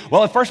Ronnie do?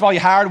 Well, first of all, he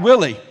hired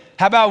Willie.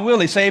 How about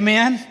Willie? Say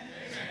amen. Amen.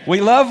 We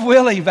love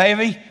Willie,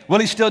 baby.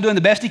 Willie's still doing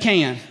the best he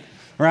can,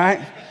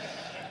 right?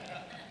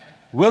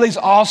 Willie's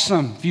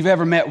awesome if you've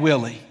ever met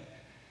Willie.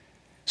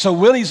 So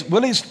Willie's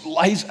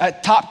he's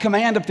at top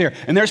command up there.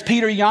 And there's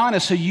Peter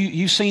Giannis, who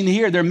you've seen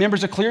here. They're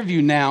members of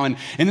Clearview now. And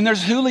then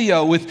there's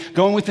Julio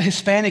going with the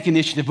Hispanic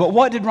initiative. But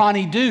what did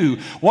Ronnie do?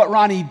 What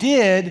Ronnie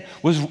did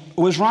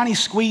was Ronnie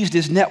squeezed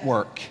his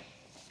network.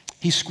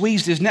 He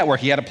squeezed his network.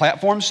 He had a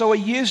platform, so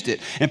he used it.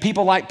 And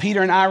people like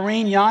Peter and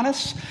Irene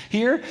Giannis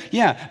here,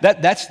 yeah,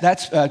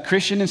 that's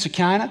Christian and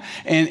Sakina.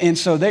 And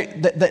so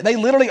they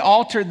literally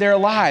altered their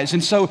lives.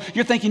 And so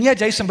you're thinking, yeah,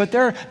 Jason, but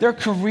they're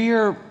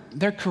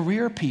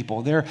career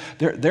people. They're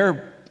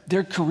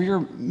career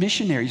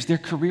missionaries. They're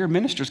career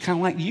ministers, kind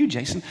of like you,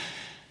 Jason.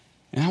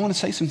 And I want to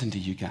say something to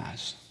you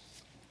guys.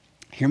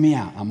 Hear me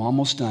out. I'm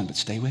almost done, but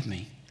stay with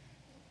me.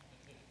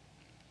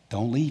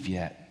 Don't leave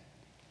yet.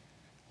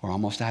 We're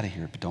almost out of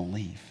here, but don't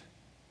leave.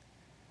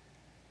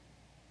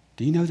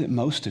 Do you know that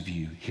most of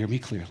you, hear me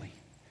clearly,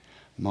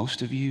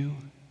 most of you,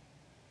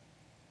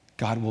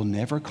 God will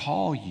never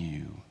call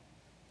you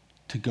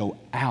to go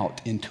out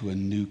into a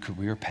new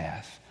career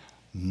path.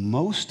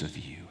 Most of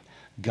you,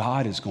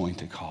 God is going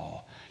to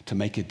call to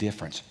make a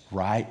difference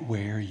right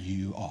where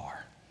you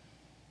are.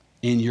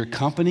 In your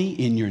company,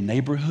 in your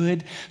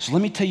neighborhood. So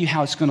let me tell you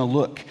how it's going to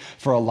look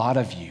for a lot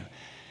of you.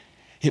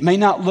 It may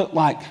not look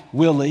like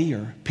Willie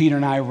or Peter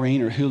and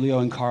Irene or Julio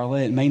and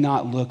Carla. It may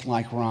not look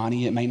like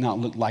Ronnie. It may not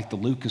look like the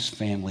Lucas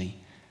family.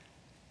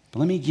 But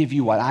let me give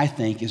you what I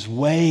think is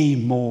way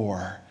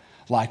more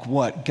like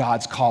what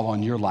God's call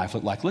on your life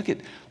look like. Look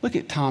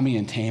at Tommy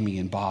and Tammy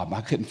and Bob.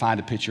 I couldn't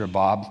find a picture of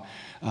Bob.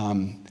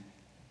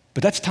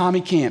 But that's Tommy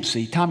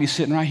Campsey. Tommy's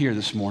sitting right here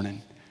this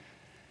morning.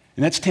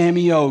 And that's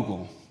Tammy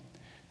Ogle.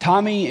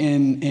 Tommy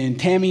and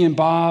Tammy and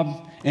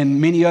Bob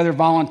and many other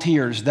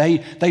volunteers,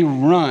 they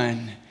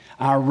run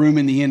our Room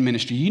in the Inn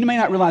ministry. You may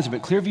not realize it,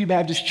 but Clearview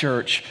Baptist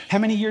Church, how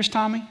many years,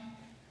 Tommy?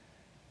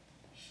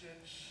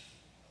 Since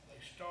they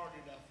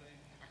started, I think.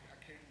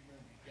 I can't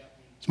remember.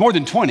 It's more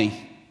than 20.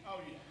 Oh,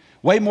 yeah.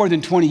 Way more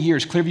than 20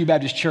 years, Clearview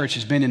Baptist Church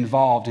has been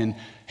involved in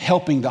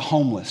helping the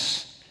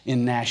homeless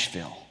in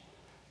Nashville.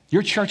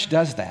 Your church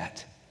does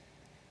that.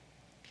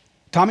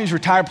 Tommy's a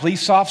retired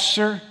police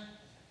officer.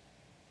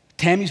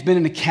 Tammy's been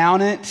an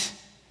accountant.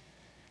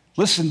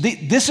 Listen,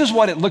 this is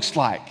what it looks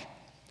like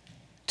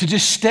to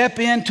just step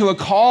into a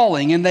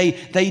calling, and they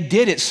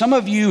did it. Some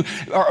of you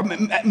are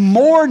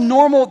more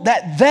normal.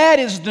 That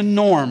is the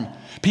norm.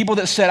 People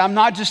that said, I'm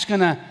not just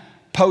going to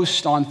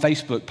post on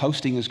Facebook.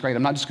 Posting is great.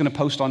 I'm not just going to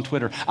post on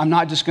Twitter. I'm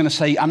not just going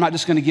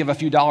to give a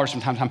few dollars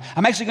from time to time.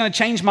 I'm actually going to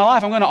change my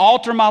life. I'm going to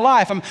alter my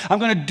life. I'm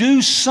going to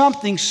do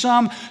something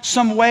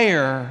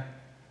somewhere.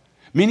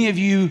 Many of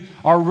you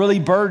are really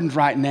burdened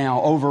right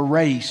now over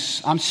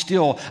race.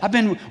 I've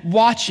been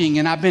watching,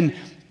 and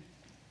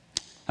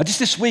just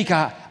this week,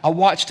 I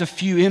watched a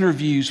few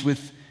interviews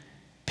with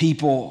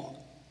people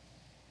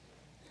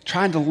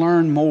trying to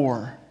learn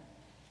more.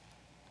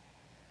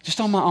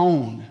 just on my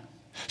own.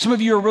 Some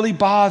of you are really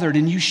bothered,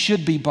 and you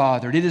should be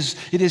bothered. It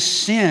is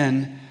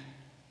sin,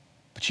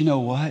 but you know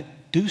what?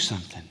 Do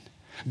something.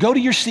 Go to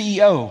your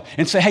CEO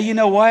and say, hey, you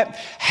know what?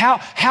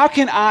 How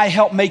can I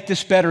help make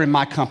this better in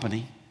my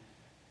company?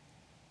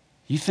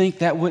 You think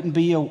that wouldn't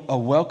be a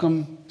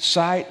welcome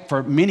sight?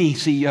 For many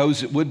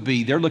CEOs, it would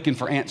be. They're looking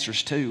for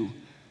answers too.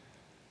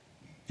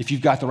 If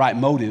you've got the right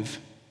motive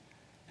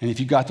and if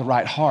you've got the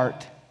right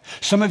heart.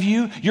 Some of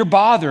you, you're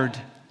bothered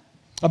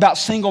about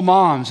single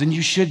moms, and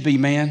you should be,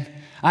 man.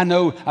 I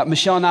know,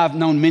 Michelle and I have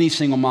known many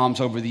single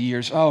moms over the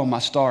years. Oh, my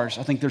stars.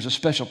 I think there's a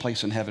special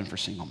place in heaven for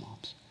single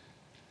moms.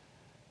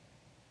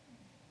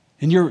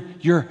 And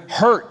you're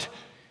hurt.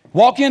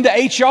 Walk into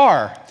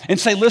HR and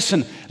say,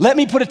 listen, let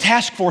me put a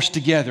task force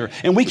together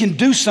and we can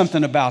do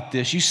something about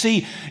this. You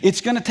see,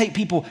 it's going to take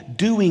people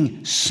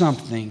doing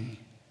something.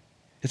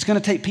 It's going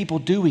to take people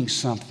doing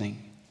something.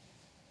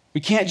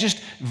 We can't just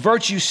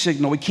virtue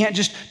signal. We can't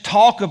just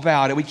talk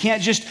about it. We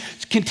can't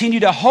just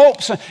continue to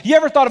hope. So, you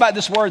ever thought about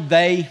this word,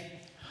 they?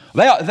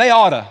 They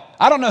oughta.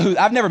 I don't know who,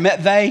 I've never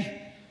met they.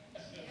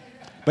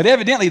 But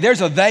evidently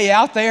there's a they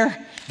out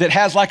there that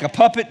has like a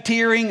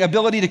puppeteering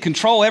ability to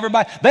control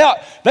everybody. They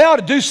ought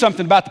to do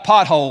something about the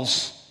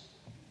potholes.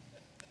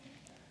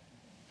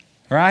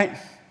 Right?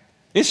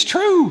 It's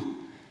true.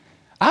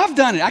 I've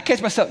done it. I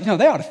catch myself,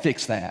 they ought to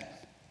fix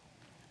that.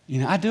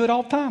 I do it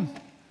all the time.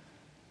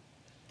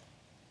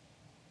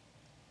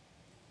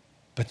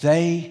 But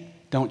they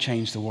don't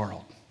change the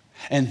world.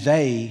 And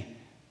they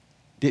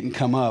didn't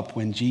come up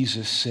when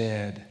Jesus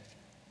said,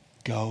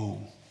 go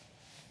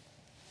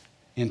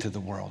into the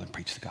world and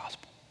preach the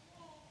gospel.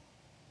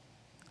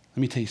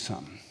 Let me tell you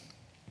something.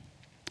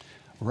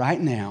 Right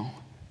now,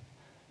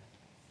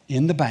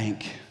 in the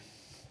bank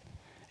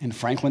in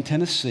Franklin,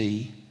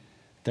 Tennessee,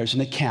 there's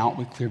an account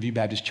with Clearview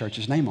Baptist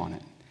Church's name on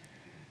it.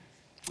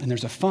 And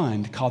there's a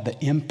fund called the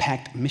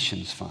Impact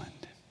Missions Fund.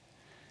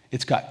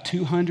 It's got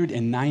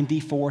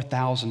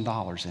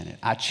 $294,000 in it.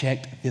 I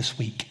checked this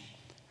week.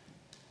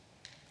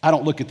 I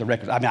don't look at the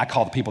records. I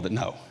call the people that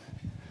know.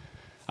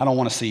 I don't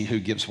want to see who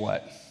gives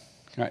what.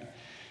 All right.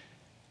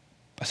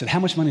 I said, how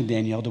much money,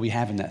 Danielle, do we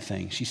have in that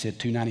thing? She said,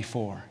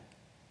 $294.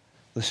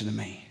 Listen to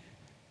me.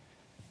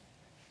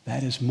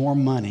 That is more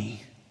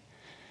money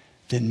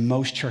than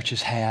most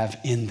churches have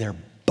in their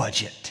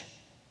budget.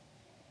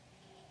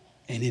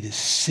 And it is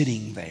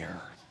sitting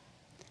there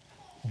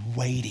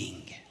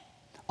waiting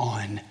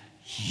on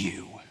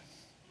you.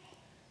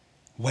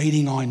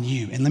 Waiting on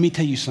you. And let me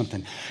tell you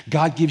something.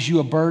 God gives you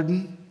a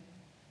burden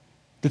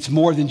that's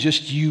more than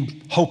just you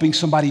hoping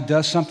somebody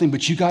does something,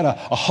 but you got a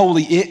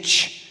holy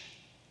itch.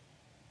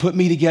 Put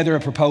me together a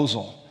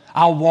proposal.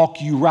 I'll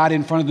walk you right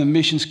in front of the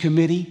missions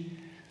committee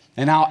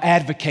and I'll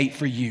advocate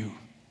for you.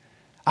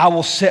 I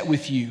will sit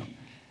with you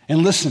and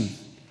listen.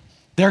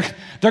 They're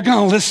going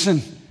to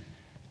listen.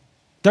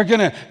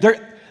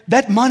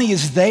 That money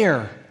is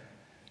there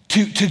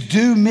to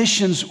do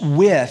missions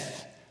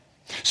with.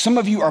 Some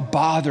of you are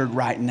bothered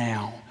right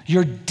now.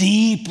 You're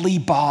deeply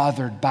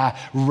bothered by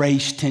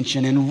race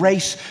tension and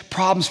race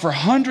problems for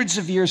hundreds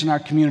of years in our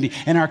community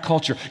and our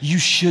culture. You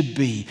should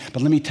be.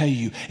 But let me tell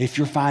you, if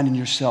you're finding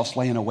yourselves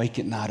laying awake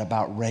at night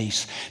about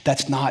race,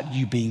 that's not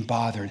you being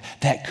bothered.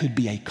 That could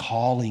be a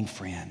calling,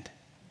 friend.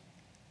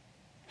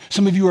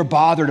 Some of you are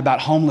bothered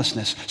about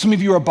homelessness. Some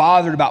of you are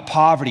bothered about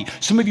poverty.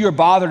 Some of you are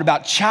bothered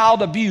about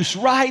child abuse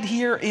right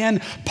here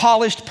in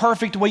polished,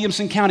 perfect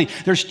Williamson County.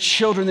 There's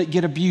children that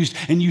get abused,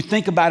 and you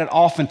think about it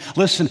often.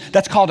 Listen,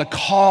 that's called a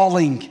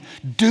calling.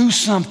 Do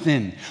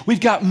something.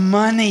 We've got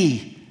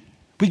money.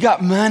 We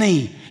got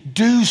money.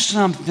 Do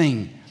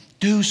something.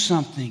 Do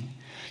something.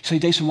 You say,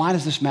 Jason, why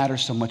does this matter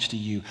so much to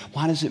you?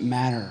 Why does it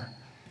matter?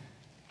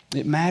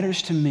 It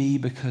matters to me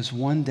because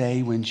one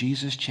day when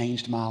Jesus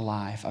changed my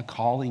life, a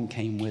calling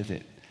came with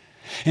it.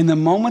 And the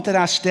moment that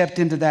I stepped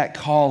into that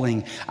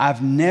calling,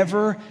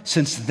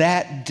 since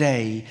that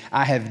day,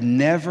 I have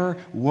never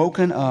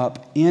woken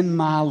up in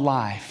my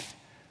life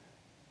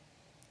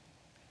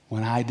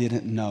when I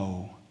didn't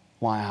know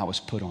why I was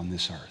put on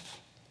this earth.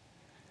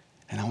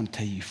 And I want to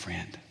tell you,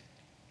 friend,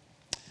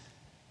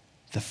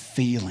 the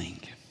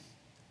feeling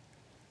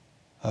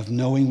of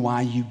knowing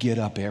why you get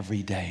up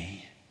every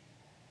day.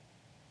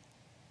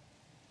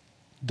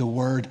 The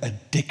word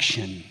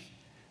addiction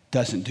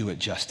doesn't do it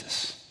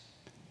justice.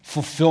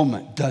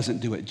 Fulfillment doesn't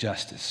do it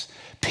justice.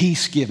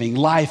 Peace-giving,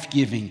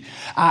 life-giving.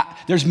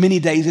 There's many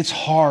days it's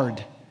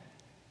hard.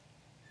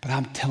 But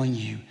I'm telling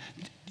you,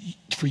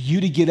 for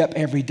you to get up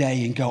every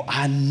day and go,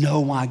 I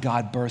know why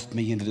God birthed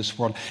me into this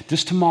world.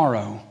 Just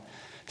tomorrow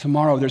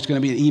there's going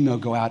to be an email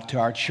go out to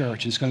our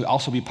church. It's going to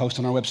also be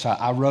posted on our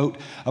website. I wrote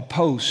a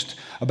post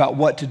about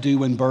what to do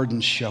when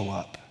burdens show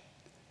up.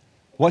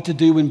 What to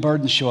do when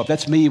burdens show up.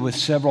 That's me with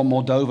several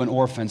Moldovan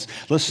orphans.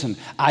 Listen,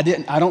 I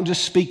don't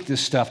just speak this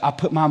stuff. I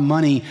put my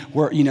money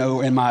where,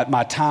 and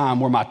my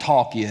time where my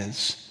talk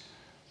is.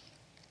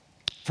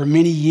 For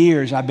many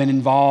years, I've been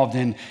involved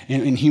in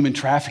human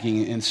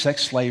trafficking and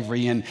sex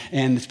slavery, and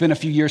it's been a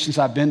few years since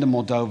I've been to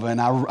Moldova, and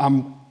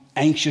I'm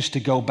anxious to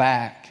go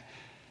back.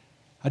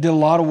 I did a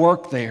lot of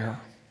work there.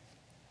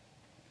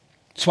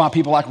 It's why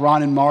people like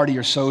Ron and Marty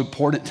are so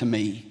important to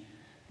me.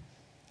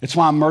 It's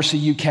why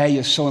Mercy UK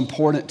is so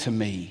important to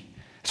me.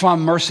 It's why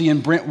Mercy in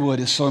Brentwood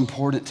is so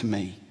important to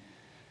me.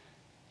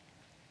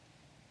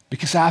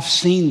 Because I've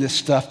seen this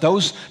stuff.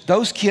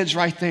 Those kids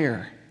right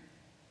there.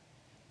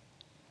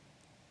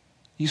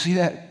 You see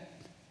that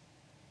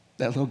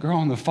little girl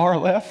on the far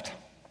left?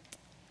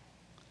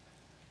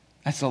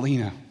 That's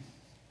Alina.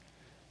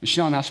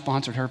 Michelle and I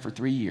sponsored her for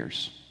 3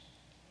 years.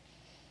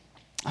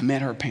 I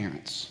met her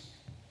parents.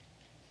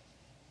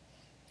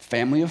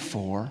 Family of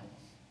 4,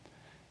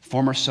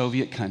 former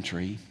Soviet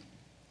country.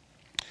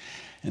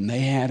 And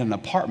they had an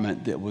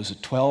apartment that was a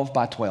 12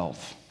 by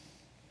 12.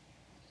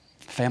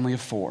 Family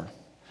of 4.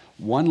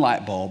 1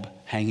 light bulb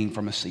hanging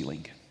from a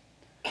ceiling.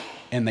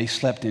 And they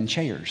slept in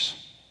chairs.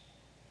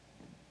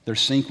 Their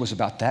sink was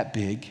about that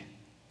big.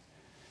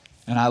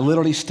 And I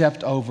literally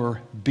stepped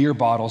over beer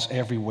bottles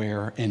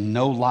everywhere and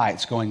no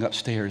lights going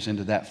upstairs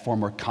into that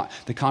former,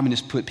 the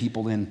communists put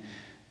people in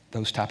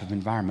those type of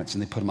environments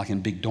and they put them like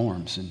in big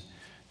dorms. And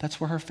that's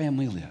where her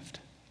family lived.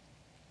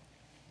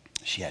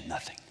 She had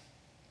nothing.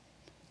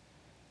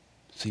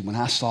 See, when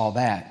I saw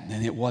that,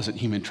 then it wasn't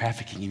human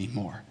trafficking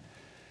anymore.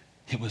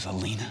 It was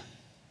Alina.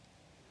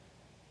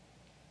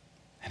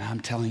 And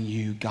I'm telling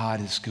you, God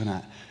is going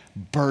to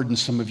burden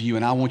some of you.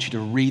 And I want you to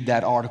read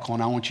that article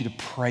and I want you to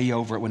pray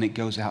over it when it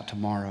goes out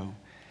tomorrow.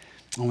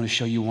 I want to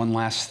show you one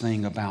last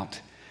thing about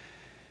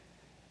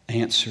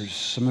answers.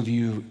 Some of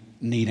you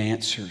need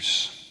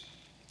answers.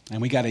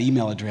 And we got an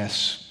email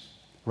address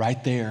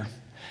right there.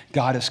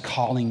 God is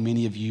calling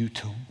many of you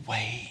to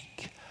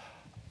wake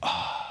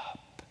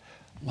up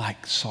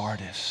like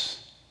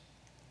Sardis.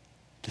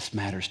 This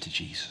matters to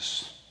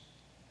Jesus.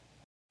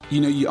 You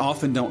know, you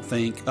often don't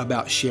think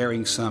about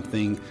sharing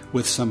something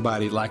with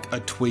somebody like a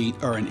tweet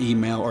or an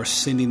email or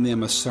sending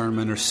them a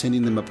sermon or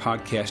sending them a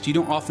podcast. You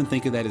don't often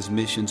think of that as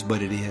missions,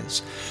 but it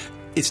is.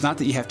 It's not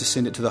that you have to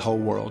send it to the whole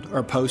world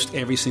or post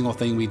every single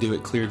thing we do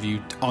at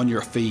Clearview on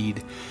your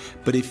feed.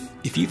 But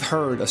if you've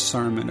heard a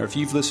sermon or if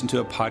you've listened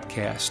to a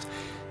podcast,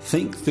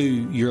 think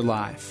through your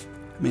life.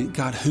 I mean,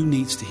 God, who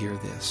needs to hear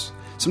this?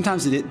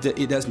 Sometimes it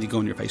doesn't need to go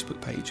on your Facebook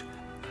page.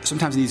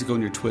 Sometimes it needs to go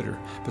on your Twitter.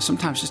 But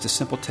sometimes just a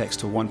simple text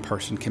to one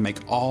person can make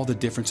all the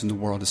difference in the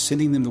world. Is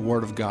sending them the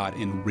Word of God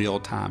in real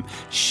time.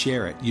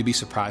 Share it. You'd be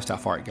surprised how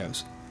far it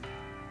goes.